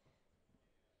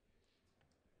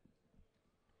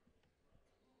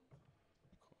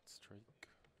 Quad strike.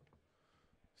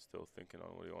 Still thinking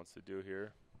on what he wants to do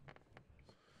here.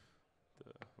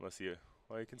 Unless he,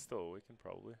 well, he can still awaken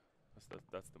probably.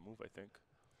 That's the move, I think.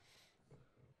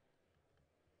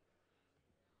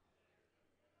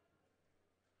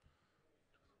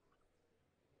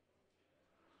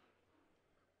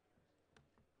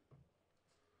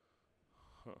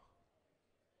 Huh.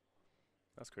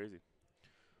 That's crazy.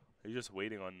 He's just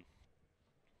waiting on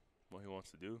what he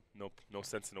wants to do. No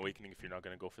sense in awakening if you're not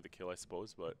gonna go for the kill, I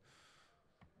suppose. But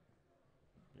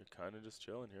you're kind of just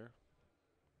chilling here.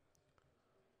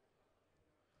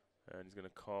 And he's gonna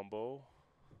combo.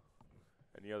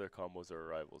 Any other combos are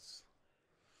arrivals.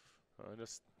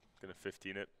 Just gonna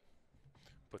 15 it.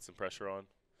 Put some pressure on.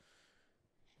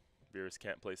 Beerus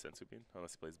can't play Sensubin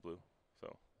unless he plays blue.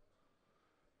 So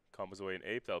combos away an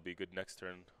ape. That'll be good next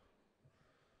turn.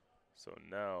 So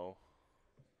now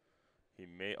he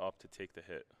may opt to take the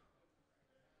hit.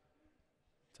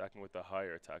 Attacking with the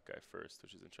higher attack guy first,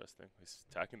 which is interesting. He's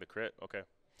attacking the crit. Okay.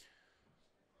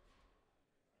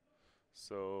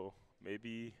 So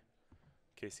maybe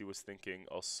Casey was thinking,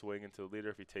 I'll swing into the leader.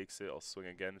 If he takes it, I'll swing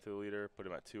again into the leader, put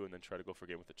him at 2, and then try to go for a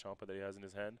game with the Champa that he has in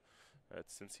his hand.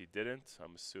 Since he didn't,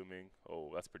 I'm assuming,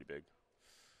 oh, that's pretty big.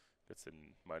 Gets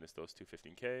in minus those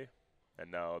 215k. And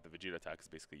now the Vegeta attack is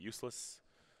basically useless.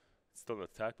 It's still an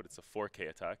attack, but it's a 4k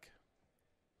attack.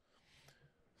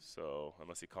 So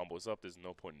unless he combos up, there's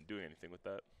no point in doing anything with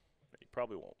that. He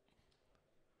probably won't.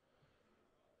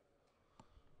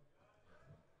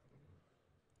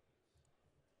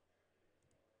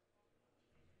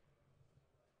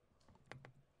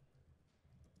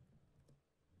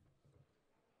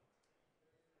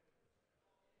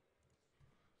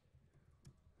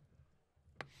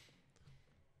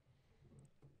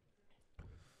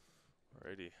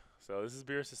 Alrighty. So this is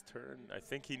Beerus' turn. I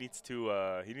think he needs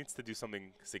to do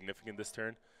something significant this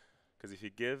turn, because if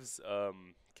he gives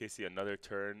Casey another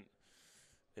turn,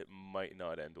 it might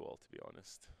not end well, to be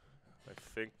honest.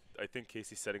 I think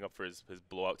Casey's setting up for his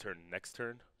blowout turn next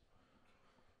turn.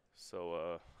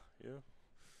 So yeah.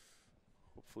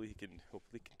 Hopefully he can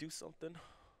do something.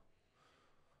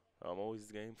 I'm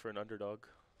always game for an underdog.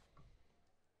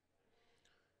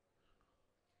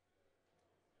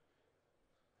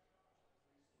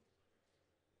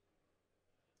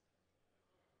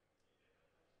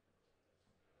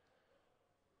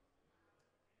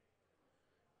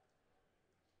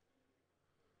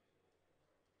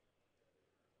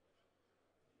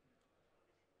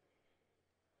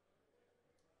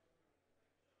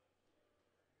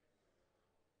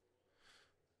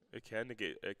 It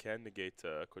can negate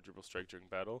quadruple strike during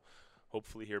battle.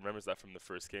 Hopefully he remembers that from the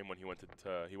first game when he went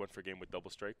for a game with double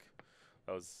strike.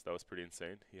 That was pretty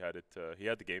insane. He had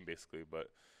the game basically, but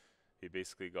he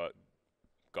basically got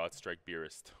God Strike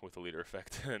Beerus with a leader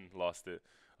effect and lost it.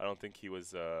 I don't think he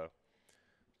was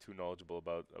too knowledgeable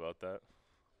about that.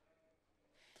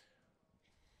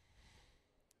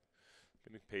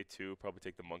 Gonna pay 2, probably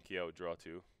take the monkey out, draw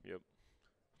 2. Yep.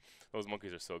 Those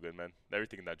monkeys are so good, man.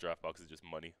 Everything in that draft box is just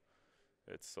money.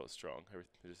 It's so strong.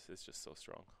 It's just so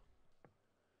strong.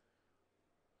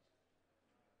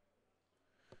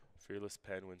 Fearless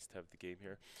Pen wins to have the game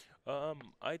here.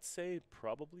 I'd say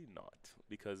probably not,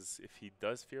 because if he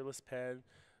does Fearless Pen,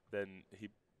 then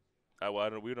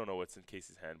we don't know what's in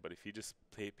Casey's hand, but if he just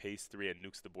pays 3 and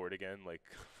nukes the board again, like,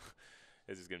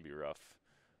 this is gonna be rough.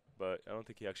 But I don't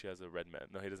think he actually has a red man.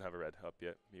 No, he doesn't have a red up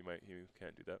yet. He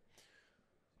can't do that.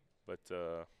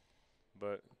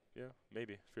 But yeah,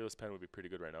 maybe Fearless Pen would be pretty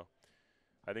good right now.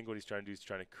 I think what he's trying to do is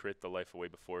trying to crit the life away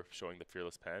before showing the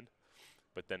Fearless Pen.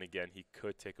 But then again, he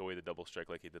could take away the double strike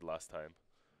like he did last time.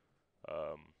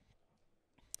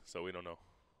 So we don't know.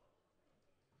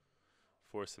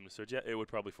 Force him to surge. Yeah, it would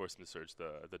probably force him to surge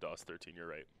the DOS 13. You're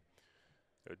right.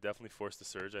 It would definitely force the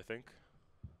surge, I think.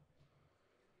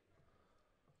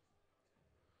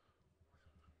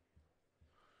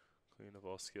 Clean of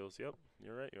all skills. Yep,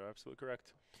 you're right. You're absolutely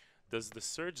correct. Does the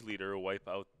surge leader wipe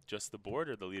out just the board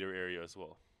or the leader area as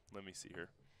well? Let me see here.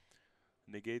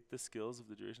 Negate the skills of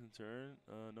the duration of the turn.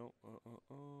 No.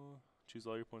 Choose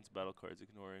all your points battle cards,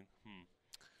 ignoring.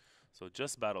 So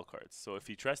just battle cards. So if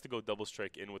he tries to go double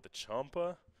strike in with the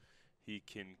Champa, he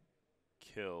can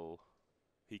kill.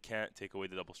 He can't take away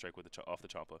the double strike with off the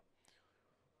Champa.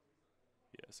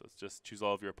 Yeah, so it's just choose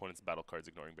all of your opponent's battle cards,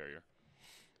 ignoring barrier.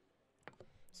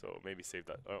 So maybe save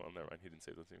that. Oh, never mind. He didn't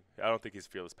save those things. I don't think he's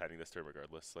Fearless Panning this turn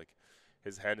regardless. Like,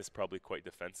 his hand is probably quite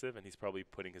defensive, and he's probably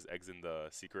putting his eggs in the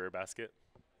Secret Rare basket.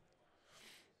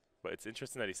 But it's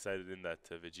interesting that he sided in that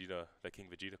that King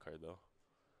Vegeta card, though.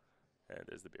 And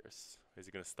there's the Beerus. Is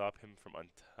he going to stop him from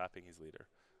untapping his leader?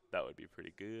 That would be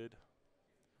pretty good.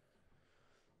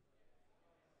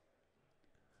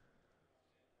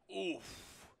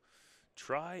 Oof.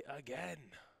 Try again.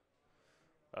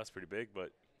 That's pretty big,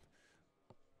 but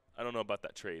I don't know about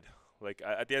that trade. Like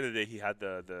at the end of the day, he had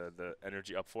the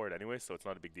energy up for it anyway, so it's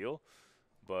not a big deal.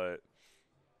 But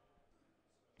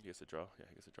he gets a draw. Yeah,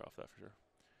 he gets a draw off that for sure.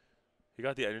 He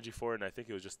got the energy for it, and I think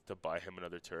it was just to buy him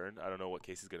another turn. I don't know what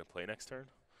Casey's gonna play next turn,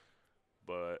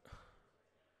 but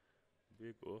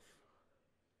big oof.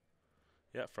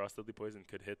 Yeah, Frost Deadly Poison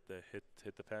could hit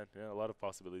the pan. Yeah, a lot of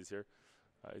possibilities here.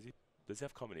 Does he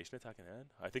have combination attack in hand?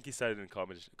 I think he said it in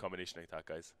combination attack,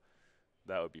 guys.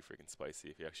 That would be freaking spicy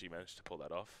if he actually managed to pull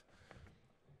that off.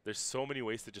 There's so many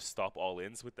ways to just stop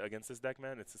all-ins with against this deck,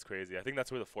 man. It's just crazy. I think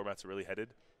that's where the format's really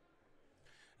headed.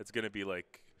 It's gonna be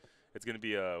like, it's gonna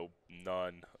be a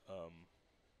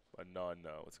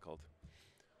what's it called?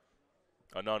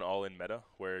 A non all-in meta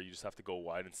where you just have to go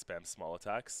wide and spam small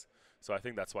attacks. So I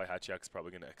think that's why Hatchiak's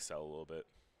probably gonna excel a little bit.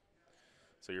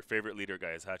 So your favorite leader,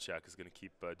 guys, Hatchiak, is gonna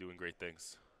keep doing great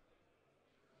things.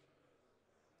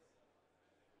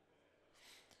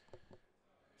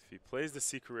 If he plays the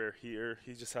Secret Rare here,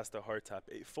 he just has to hard tap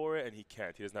 8 for it, and he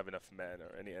can't. He doesn't have enough mana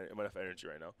or enough energy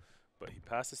right now. But he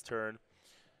passes turn.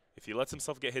 If he lets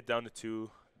himself get hit down to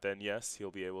 2, then yes, he'll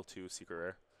be able to Secret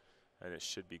Rare, and it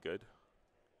should be good.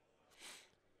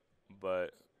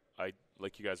 But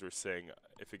like you guys were saying,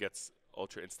 if it gets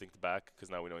Ultra Instinct back, because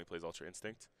now we know he plays Ultra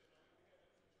Instinct,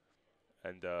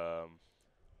 and yeah.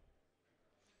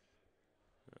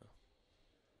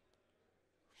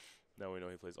 Now we know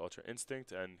he plays Ultra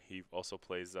Instinct, and he also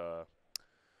plays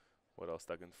what else?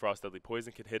 Frost Deadly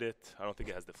Poison could hit it. I don't think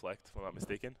it has Deflect, if I'm not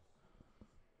mistaken.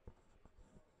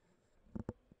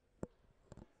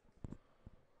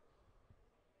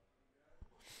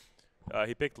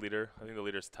 He picked leader. I think the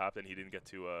leader's tapped, and he didn't get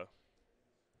to.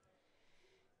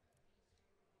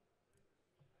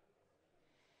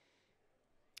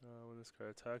 When this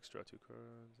card attacks, draw 2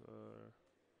 cards.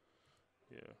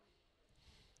 Yeah.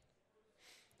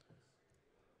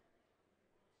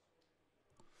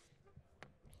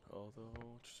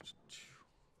 Although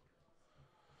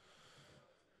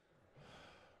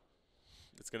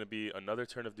it's gonna be another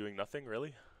turn of doing nothing.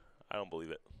 Really, I don't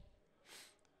believe it.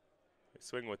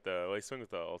 Swing with the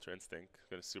Ultra Instinct.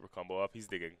 Gonna super combo up. He's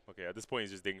digging. Okay, at this point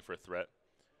he's just digging for a threat.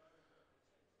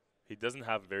 He doesn't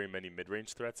have very many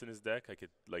mid-range threats in his deck.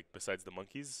 Besides the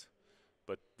monkeys,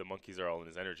 but the monkeys are all in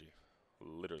his energy,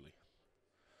 literally.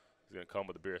 He's gonna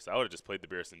combo the Beerus. I would have just played the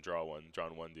Beerus and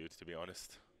drawn one, dude. To be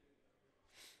honest.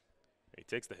 He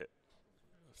takes the hit.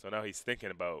 So now he's thinking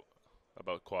about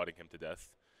quadding him to death.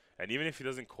 And even if he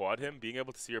doesn't quad him, being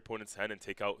able to see your opponent's hand and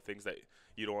take out things that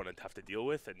you don't want to have to deal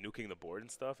with and nuking the board and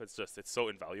stuff, it's so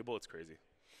invaluable, it's crazy.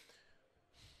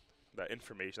 That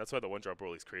information, that's why the one-drop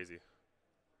roll is crazy.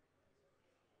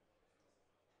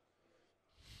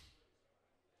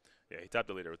 Yeah, he tapped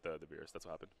the leader with the Beerus, that's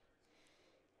what happened.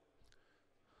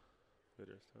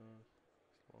 Leader's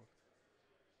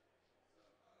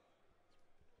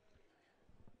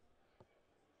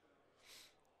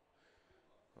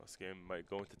this game might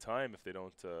go into time if they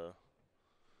don't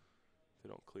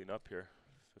clean up here.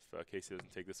 If Casey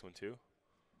doesn't take this one too,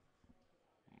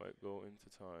 might go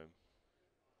into time.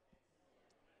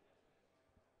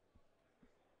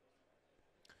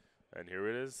 And here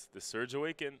it is, the Surge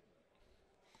Awaken.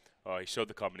 Oh, he showed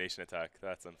the combination attack.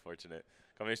 That's unfortunate.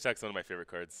 Combination attack's one of my favorite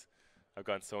cards. I've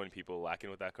gotten so many people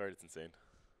lacking with that card, it's insane.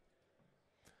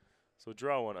 So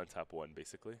draw 1, untap 1,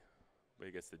 basically. But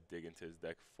he gets to dig into his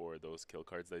deck for those kill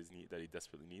cards that he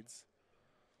desperately needs.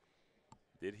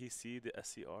 Did he see the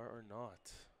SCR or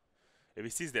not? If he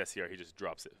sees the SCR, he just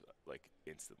drops it like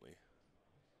instantly.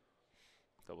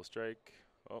 Double strike.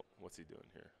 Oh, what's he doing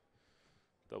here?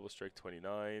 Double strike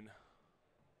 29.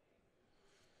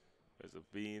 There's a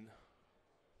bean.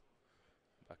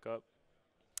 Back up.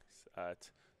 He's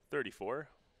at 34.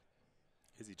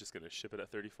 Is he just going to ship it at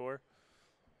 34?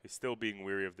 He's still being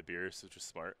weary of the Beerus, which is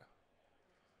smart.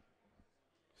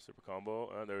 Super combo.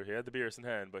 He had the Beerus in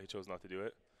hand, but he chose not to do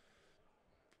it.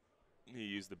 He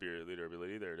used the leader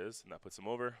ability. There it is. And that puts him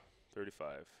over.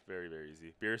 35. Very, very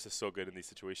easy. Beerus is so good in these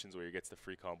situations where he gets the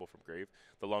free combo from Grave.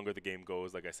 The longer the game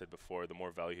goes, like I said before, the more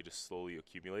value he just slowly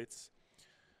accumulates.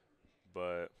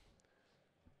 But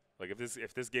like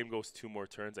if this game goes 2 more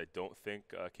turns, I don't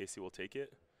think Casey will take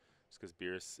it. Just because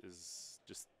Beerus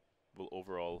will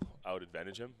overall out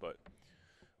advantage him. But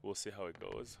we'll see how it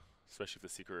goes. Especially if the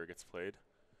Secret Rare gets played.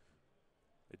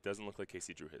 It doesn't look like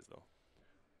Casey drew his though.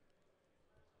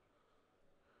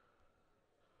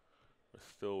 We're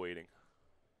still waiting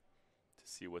to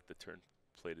see what the turn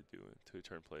play to do and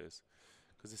turn play is.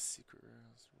 Because the Secret Rare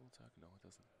has roll attack. No, it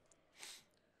doesn't.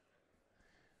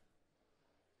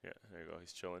 Yeah, there you go.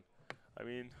 He's chilling. I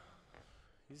mean,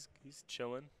 he's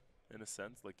chilling in a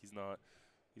sense. Like he's not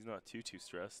too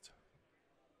stressed.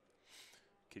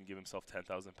 Can give himself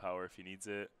 10,000 power if he needs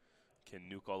it. Can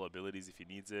nuke all abilities if he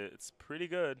needs it. It's pretty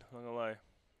good, not gonna lie.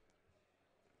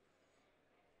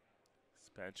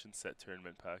 Expansion set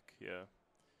tournament pack, yeah.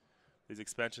 These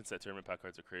expansion set tournament pack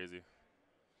cards are crazy.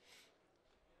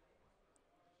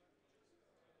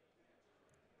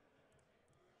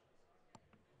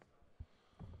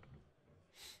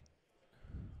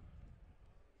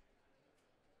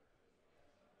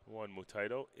 One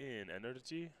Mutaito in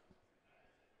energy.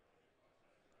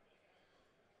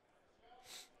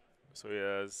 So he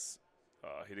has.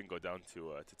 He didn't go down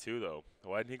to 2 though.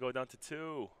 Why didn't he go down to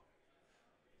 2?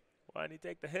 Why didn't he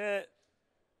take the hit?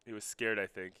 He was scared, I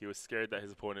think. He was scared that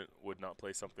his opponent would not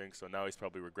play something, so now he's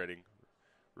probably regretting,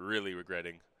 really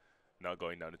regretting, not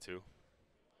going down to 2.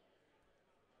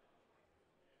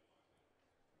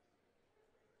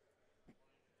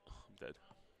 I'm dead.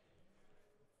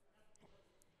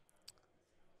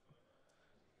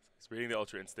 He's reading the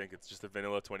Ultra Instinct. It's just a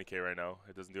vanilla 20k right now.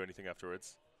 It doesn't do anything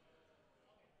afterwards.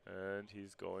 And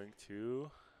he's going to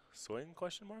swing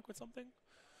question mark with something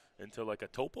into like a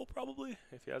topo probably.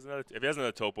 If he has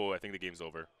another topo, I think the game's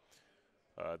over.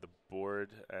 The board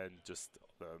and just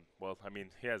well, I mean,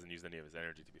 he hasn't used any of his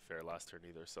energy to be fair last turn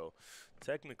either, so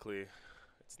technically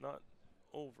it's not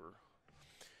over.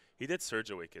 He did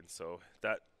Surge Awaken, so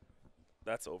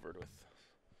that's over with.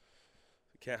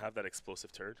 You can't have that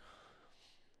explosive turn.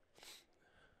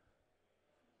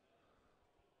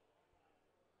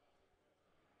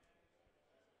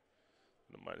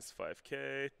 Minus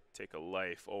 5k, take a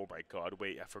life. Oh my god,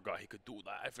 wait, I forgot he could do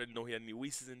that. I didn't know he had any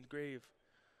Weeses in grave.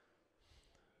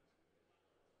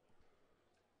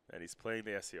 And he's playing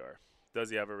the SCR. Does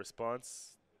he have a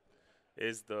response?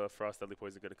 Is the Frost Deadly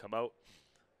Poison going to come out?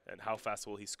 And how fast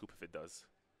will he scoop if it does?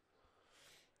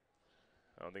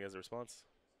 I don't think he has a response.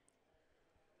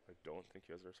 I don't think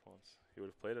he has a response. He would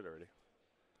have played it already.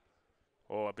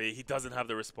 Oh, but he doesn't have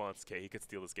the response. Okay, he could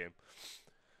steal this game.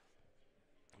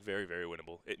 Very, very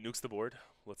winnable. It nukes the board.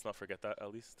 Let's not forget that,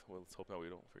 at least. Well, let's hope that we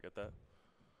don't forget that.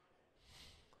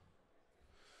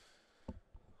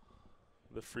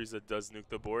 The Frieza does nuke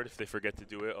the board. If they forget to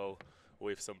do it, I'll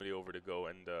wave somebody over to go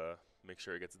and make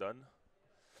sure it gets done.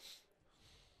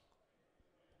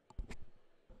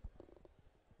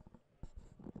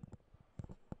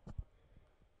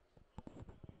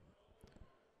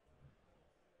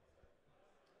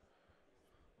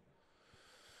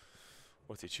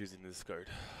 What's he choosing to discard?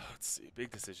 Let's see.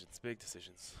 Big decisions, big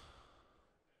decisions.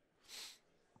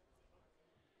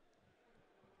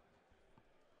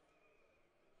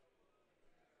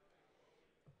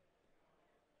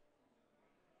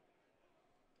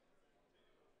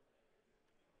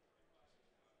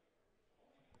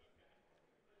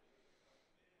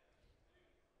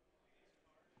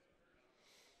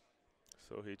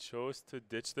 So he chose to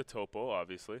ditch the topo,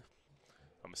 obviously.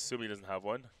 I'm assuming he doesn't have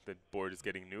one. The board is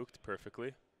getting nuked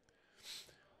perfectly.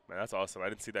 Man, that's awesome. I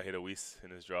didn't see that hit a Whis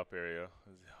in his drop area.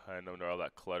 Hiding under all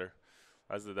that clutter.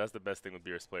 That's the best thing with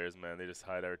Beerus players, man. They just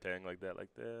hide everything like that,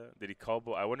 like that. Did he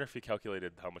combo? I wonder if he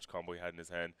calculated how much combo he had in his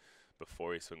hand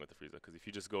before he swung with the Frieza. Because if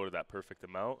you just go to that perfect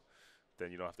amount,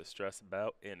 then you don't have to stress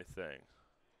about anything.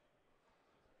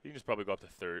 You can just probably go up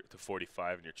to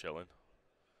 45 and you're chilling.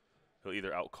 He'll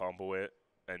either out combo it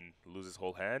and lose his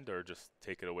whole hand, or just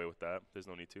take it away with that. There's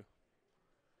no need to.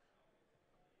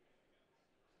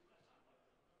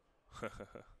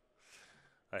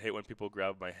 I hate when people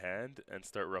grab my hand and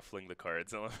start ruffling the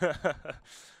cards.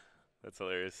 That's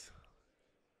hilarious.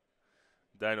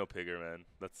 Dino Pigger, man.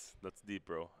 That's deep,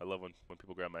 bro. I love when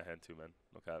people grab my hand too, man.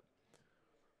 No cap.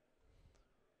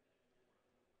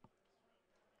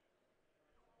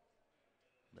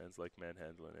 Man's like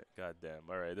manhandling it. God damn.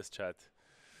 All right, this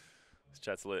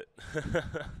chat's lit.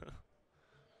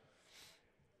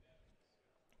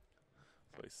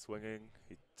 So he's swinging.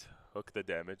 He took the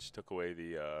damage. Took away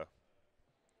the.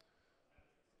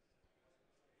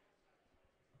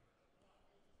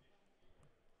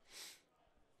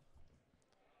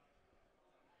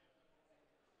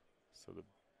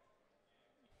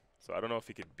 So I don't know if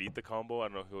he could beat the combo. I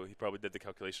don't know. He probably did the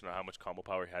calculation on how much combo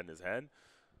power he had in his hand.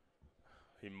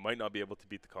 He might not be able to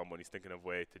beat the combo, and he's thinking of a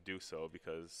way to do so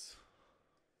because,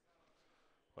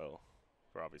 well,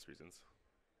 for obvious reasons.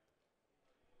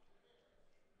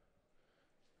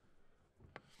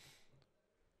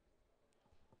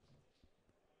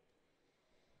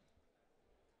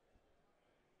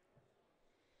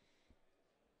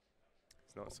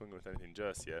 He's not swinging with anything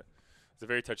just yet. It's a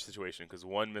very touchy situation because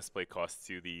one misplay costs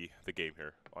you the game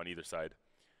here on either side.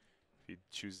 If you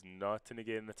choose not to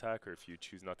negate an attack, or if you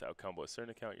choose not to outcombo a certain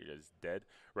account, you're just dead.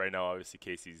 Right now, obviously,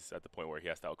 Casey's at the point where he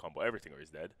has to outcombo everything or he's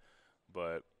dead.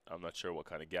 But I'm not sure what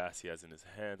kind of gas he has in his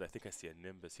hand. I think I see a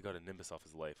Nimbus. He got a Nimbus off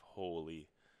his life. Holy.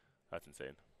 That's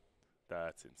insane.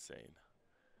 That's insane.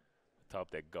 Top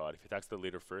deck God. If he attacks the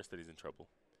leader first, then he's in trouble.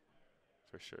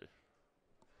 For sure.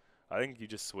 I think you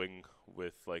just swing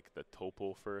with like the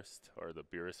Topo first, or the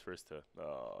Beerus first to...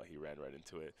 Oh, he ran right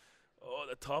into it. Oh,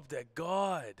 the top deck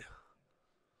God.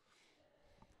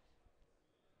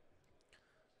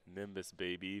 Nimbus,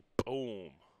 baby.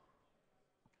 Boom.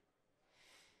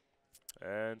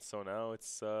 And so now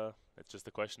it's just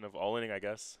a question of all-inning, I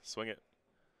guess. Swing it.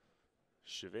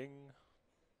 Shiving.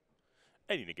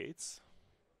 And he negates.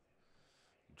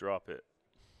 Drop it.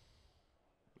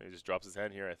 He just drops his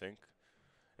hand here, I think.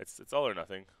 It's all or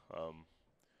nothing.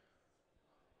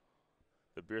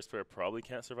 The Beerus player probably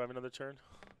can't survive another turn.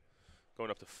 Going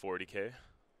up to 40k. Let's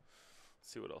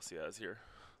see what else he has here.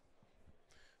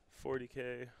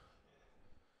 40k.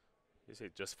 You say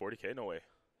just 40k? No way.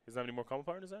 He doesn't have any more combo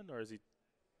power in his end? Or is he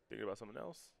thinking about something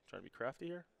else? Trying to be crafty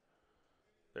here?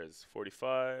 There's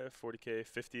 45, 40k,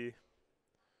 50.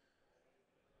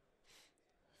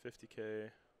 50k.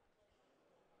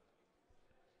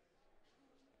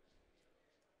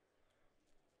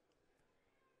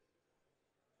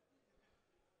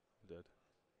 Dead.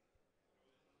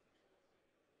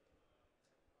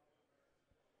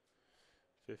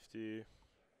 50,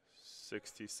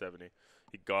 60, 70.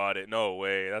 He got it. No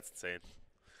way. That's insane.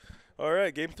 All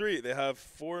right, game 3. They have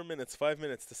 4 minutes, 5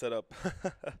 minutes to set up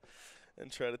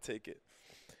and try to take it.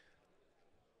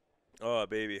 Oh,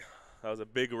 baby. That was a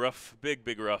big rough,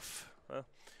 big rough. Well,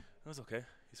 that was okay.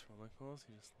 He's from like, oh,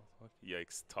 he just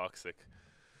yikes, toxic.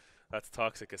 That's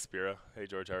toxic, Aspira. Hey,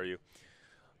 George, how are you?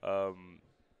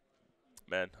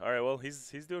 Man, all right. Well,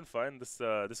 he's doing fine. This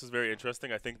was very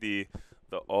interesting. I think the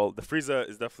Frieza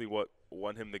is definitely what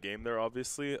won him the game there.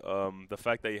 Obviously, the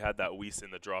fact that he had that Whis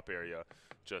in the drop area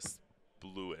just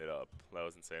blew it up. That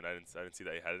was insane. I didn't see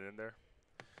that he had it in there.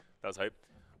 That was hype.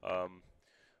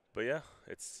 But yeah,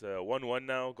 it's 1-1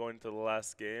 now going into the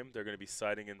last game. They're going to be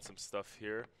siding in some stuff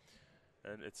here,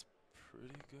 and it's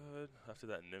pretty good after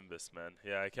that Nimbus, man.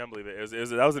 Yeah, I can't believe it.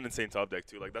 That was an insane top deck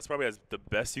too. Like that's probably the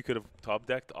best you could have top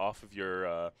decked off of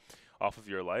your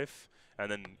life,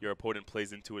 and then your opponent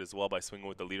plays into it as well by swinging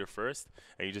with the leader first,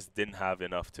 and you just didn't have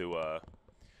enough to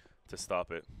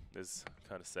stop it. It's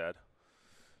kind of sad.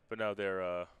 But now they're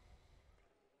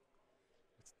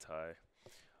it's a tie.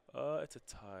 It's a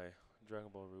tie. Dragon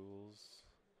Ball rules.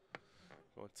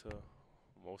 Going to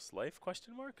most life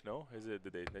question mark? No, is it?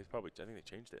 Did they probably? I think they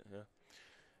changed it. Yeah,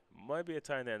 might be a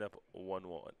tie and they end up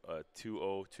 1-1,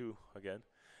 2-0-2 again.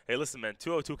 Hey, listen, man,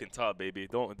 2-0-2 can top, baby.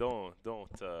 Don't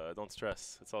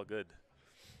stress. It's all good.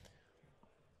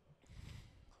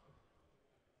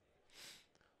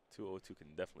 2-0-2 can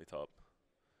definitely top.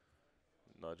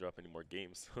 Not drop any more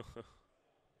games.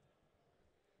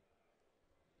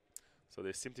 So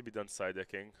they seem to be done side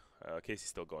decking. Casey's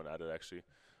still going at it, actually.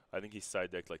 I think he's side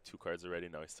decked like 2 cards already.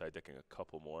 Now he's side decking a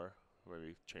couple more.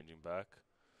 Maybe changing back.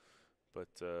 But,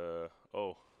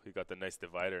 oh, he got the nice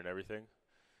divider and everything.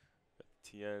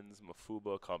 Tien's,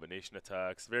 Mafuba, combination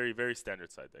attacks. Very, very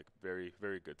standard side deck. Very,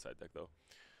 very good side deck, though.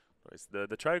 Nice.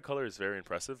 The tricolor is very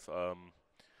impressive. I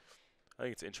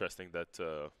think it's interesting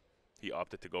that he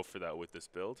opted to go for that with this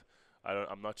build.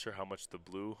 I'm not sure how much the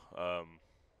blue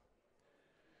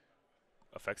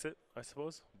affects it, I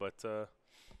suppose. But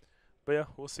yeah,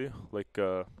 we'll see. Like,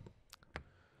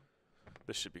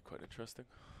 this should be quite interesting.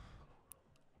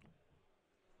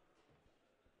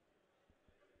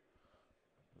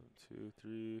 One, 2,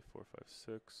 3, 4, 5,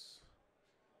 6.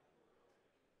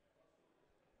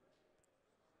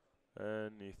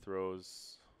 And he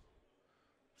throws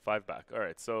 5 back. All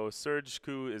right, so Surge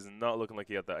Coup is not looking like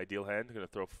he got the ideal hand. Going to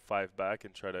throw 5 back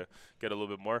and try to get a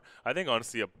little bit more. I think,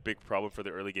 honestly, a big problem for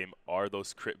the early game are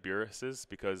those crit Beeruses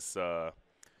because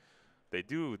they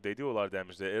do a lot of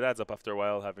damage. It adds up after a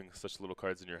while having such little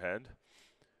cards in your hand.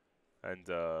 And,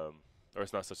 or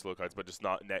it's not such little cards, but just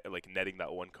not netting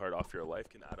that 1 card off your life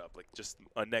can add up. Like, just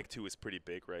a neg 2 is pretty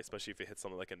big, right? Especially if it hits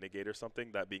something like a negate or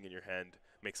something. That being in your hand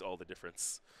makes all the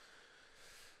difference.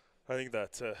 I think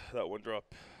that that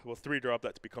 1-drop, well, 3-drop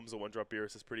that becomes a 1-drop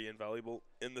Beerus is pretty invaluable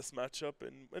in this matchup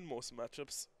and in most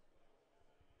matchups.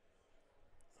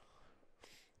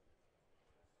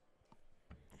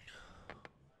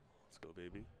 Let's go,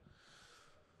 baby.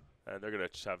 And they're going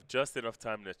to have just enough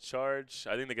time to charge.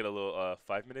 I think they get a little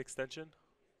 5-minute extension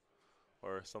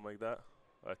or something like that.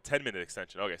 10-minute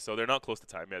extension. Okay, so they're not close to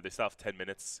time. Yeah, they still have 10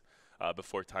 minutes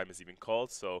before time is even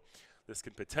called. So this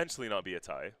can potentially not be a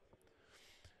tie.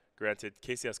 Granted,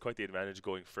 Casey has quite the advantage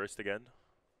going first again.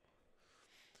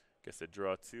 Gets a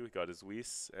draw 2. He got his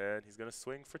Weiss, and he's going to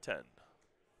swing for 10.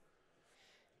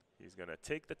 He's going to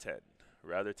take the 10.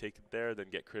 Rather take it there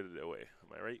than get critted away.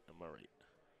 Am I right? Am I right?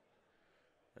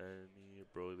 Any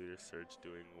Broly Leader Surge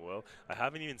doing well? I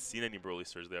haven't even seen any Broly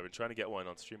Surge there. I've been trying to get one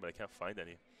on stream, but I can't find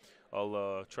any.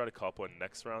 I'll try to cop one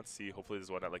next round, see. Hopefully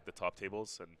there's one at like the top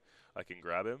tables, and I can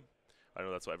grab him. I know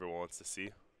that's what everyone wants to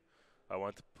see. I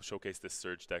want to showcase this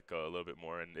Surge deck a little bit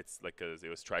more, and it's like it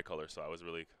was tricolor, so I was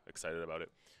really excited about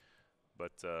it.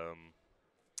 But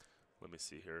let me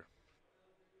see here.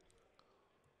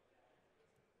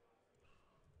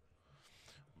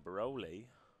 Broly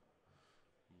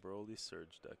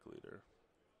Surge deck leader.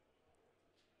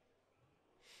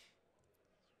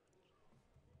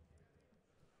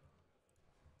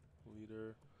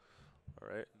 All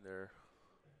right, there.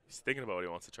 He's thinking about what he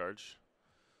wants to charge.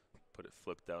 Put it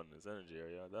flipped down in his energy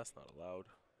area. That's not allowed.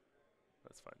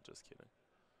 That's fine. Just kidding.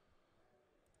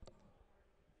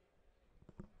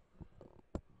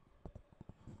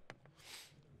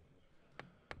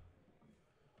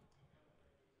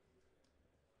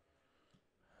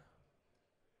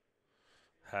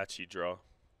 Hatchy draw.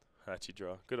 Hatchy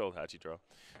draw. Good old Hatchy draw.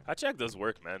 Hatchy does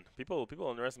work, man. People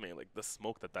underestimate like the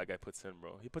smoke that guy puts in,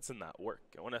 bro. He puts in that work.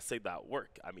 And when I say that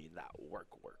work, I mean that work.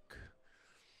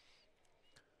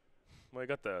 Well, I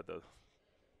got the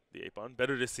ape on.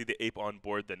 Better to see the ape on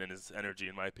board than in his energy,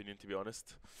 in my opinion, to be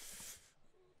honest.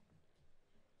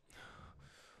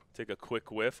 Take a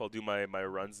quick whiff. I'll do my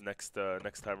runs next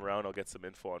time around. I'll get some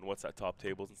info on what's at top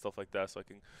tables and stuff like that, so I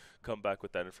can come back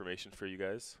with that information for you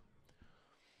guys.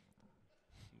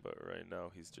 But right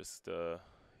now, he's just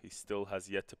he still has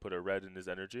yet to put a red in his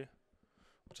energy,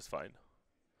 which is fine.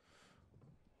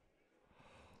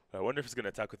 I wonder if he's going to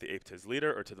attack with the ape to his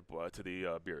leader or to the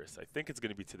Beerus. I think it's going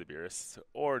to be to the Beerus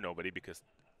or nobody because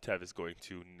Tev is going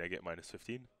to negate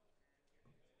 -15.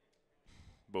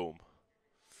 Boom.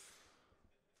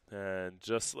 And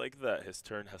just like that, his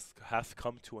turn hath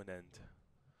come to an end.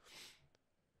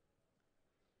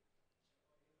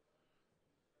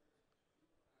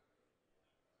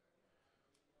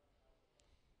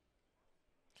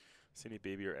 See any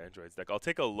baby or androids deck? I'll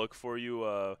take a look for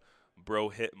you, bro.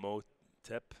 Hit mo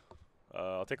tip.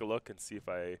 I'll take a look and see if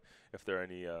there are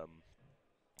any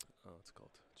what's it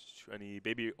called? Any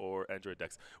baby or android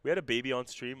decks. We had a baby on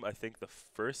stream. I think the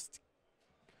first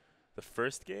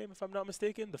game, if I'm not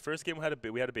mistaken. The first game we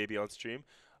had a baby on stream.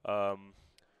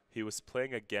 He was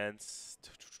playing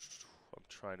against. I'm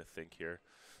trying to think here.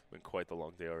 It's been quite the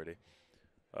long day already.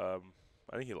 I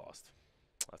think he lost.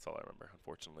 That's all I remember.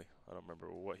 Unfortunately, I don't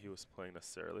remember what he was playing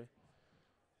necessarily.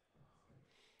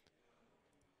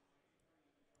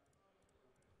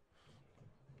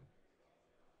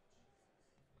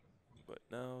 But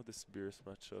now this Beerus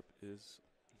matchup is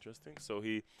interesting. So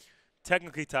he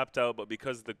technically tapped out, but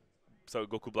because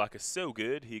Goku Black is so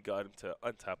good, he got him to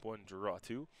untap 1, draw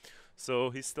 2.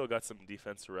 So he's still got some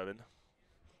defense revving.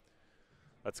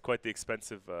 That's quite the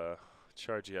expensive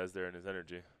charge he has there in his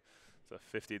energy. It's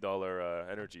a $50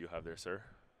 energy you have there, sir.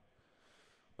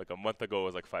 Like a month ago it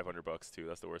was like $500 too.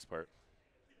 That's the worst part.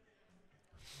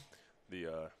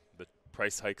 The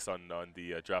price hikes on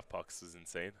the draft box is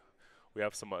insane. We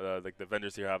have some like the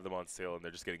vendors here have them on sale and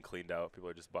they're just getting cleaned out. People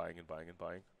are just buying and buying and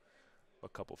buying. A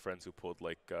couple friends who pulled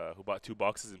who bought 2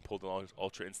 boxes and pulled an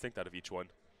Ultra Instinct out of each one.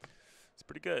 It's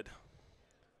pretty good.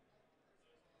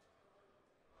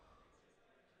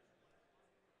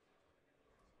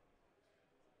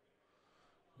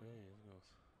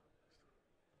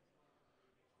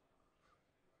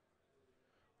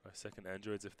 My second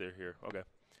androids if they're here. Okay.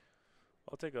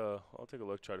 I'll take a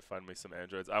look, try to find me some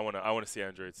androids. I wanna see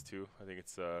androids too. I think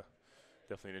it's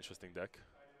definitely an interesting deck.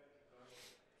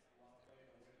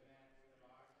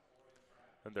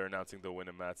 And they're announcing the win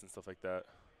and mats and stuff like that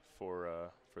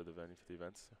for the venue for the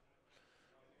events.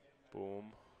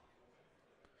 Boom.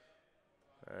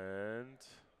 And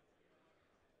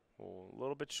a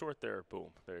little bit short there.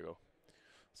 Boom. There you go.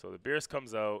 So the Beerus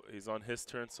comes out. He's on his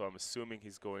turn, so I'm assuming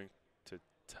he's going to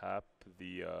tap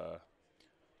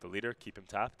the leader, keep him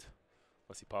tapped.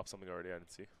 Unless he pops something already, I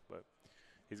didn't see. But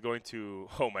he's going to,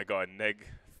 oh my god, neg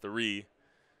 3.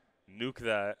 Nuke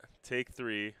that. Take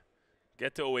 3.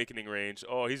 Get to awakening range.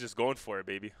 Oh, he's just going for it,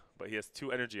 baby. But he has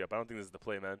 2 energy up. I don't think this is the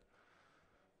play, man.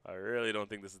 I really don't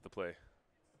think this is the play.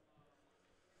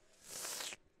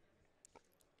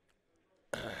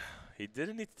 He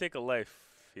didn't need to take a life.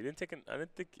 He didn't take an. I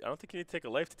don't think you need to take a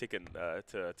life to take an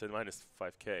to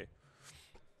 -5K.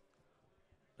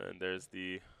 And there's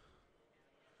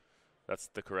that's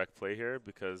the correct play here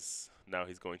because now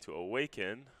he's going to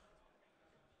awaken.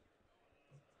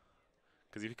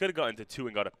 Because if he could have gotten to 2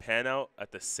 and got a pan out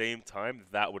at the same time,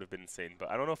 that would have been insane.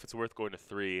 But I don't know if it's worth going to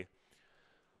 3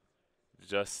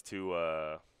 just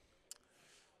to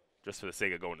just for the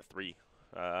sake of going to 3.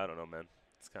 I don't know, man.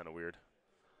 It's kind of weird.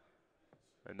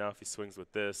 And now if he swings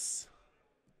with this,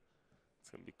 it's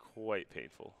going to be quite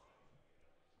painful.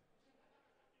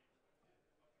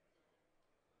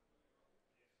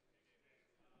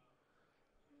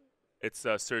 It's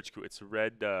Surge Coup. It's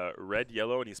red,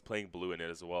 yellow, and he's playing blue in it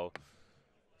as well.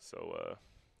 So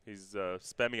he's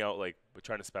spamming out like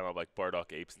trying to spam out like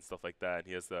Bardock Apes and stuff like that. And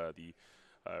he has the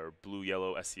blue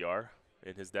yellow SCR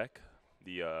in his deck,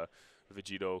 the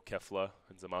Vegito, Kefla,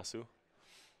 and Zamasu.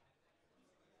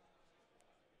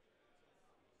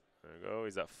 There we go.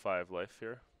 He's at 5 life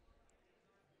here.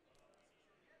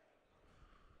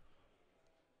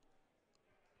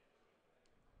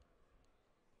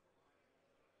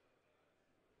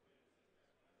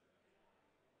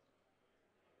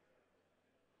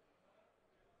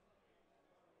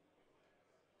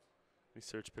 Let me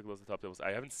search Piccolo's the top tables.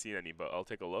 I haven't seen any, but I'll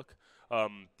take a look.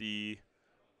 The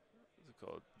what's it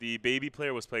called? The Baby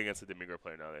player was playing against a Demigra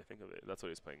player. Now that I think of it, that's what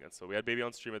he was playing against. So we had Baby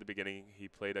on stream at the beginning. He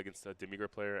played against a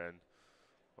Demigra player and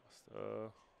lost.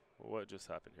 What just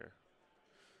happened here?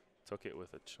 Took it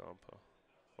with a Champa.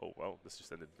 Oh wow, this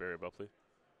just ended very abruptly.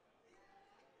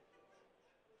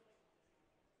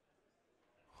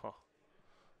 Huh.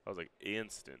 That was like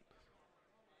instant.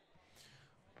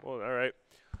 Well, all right.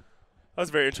 That was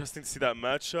very interesting to see that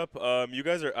matchup. You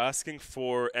guys are asking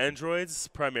for androids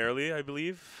primarily, I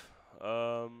believe.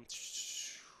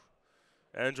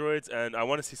 Androids, and I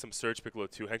want to see some Surge Piccolo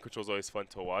too. Hand control is always fun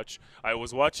to watch. I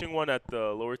was watching one at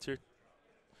the lower tier,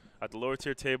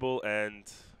 table, and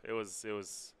it was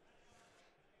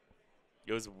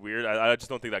weird. I just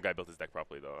don't think that guy built his deck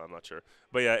properly, though. I'm not sure,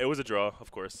 but yeah, it was a draw,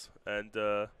 of course, and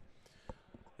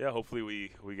yeah, hopefully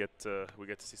we get to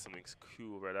see something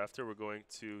cool right after. We're going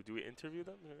to do we interview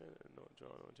them? No draw,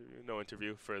 no interview. No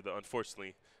interview for the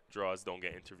unfortunately draws don't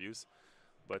get interviews,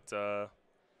 but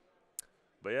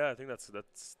yeah, I think that's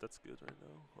good right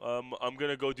now. I'm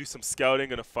gonna go do some scouting.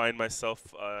 Gonna find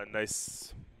myself a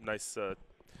nice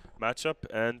matchup,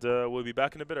 and we'll be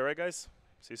back in a bit. All right, guys.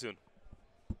 See you soon.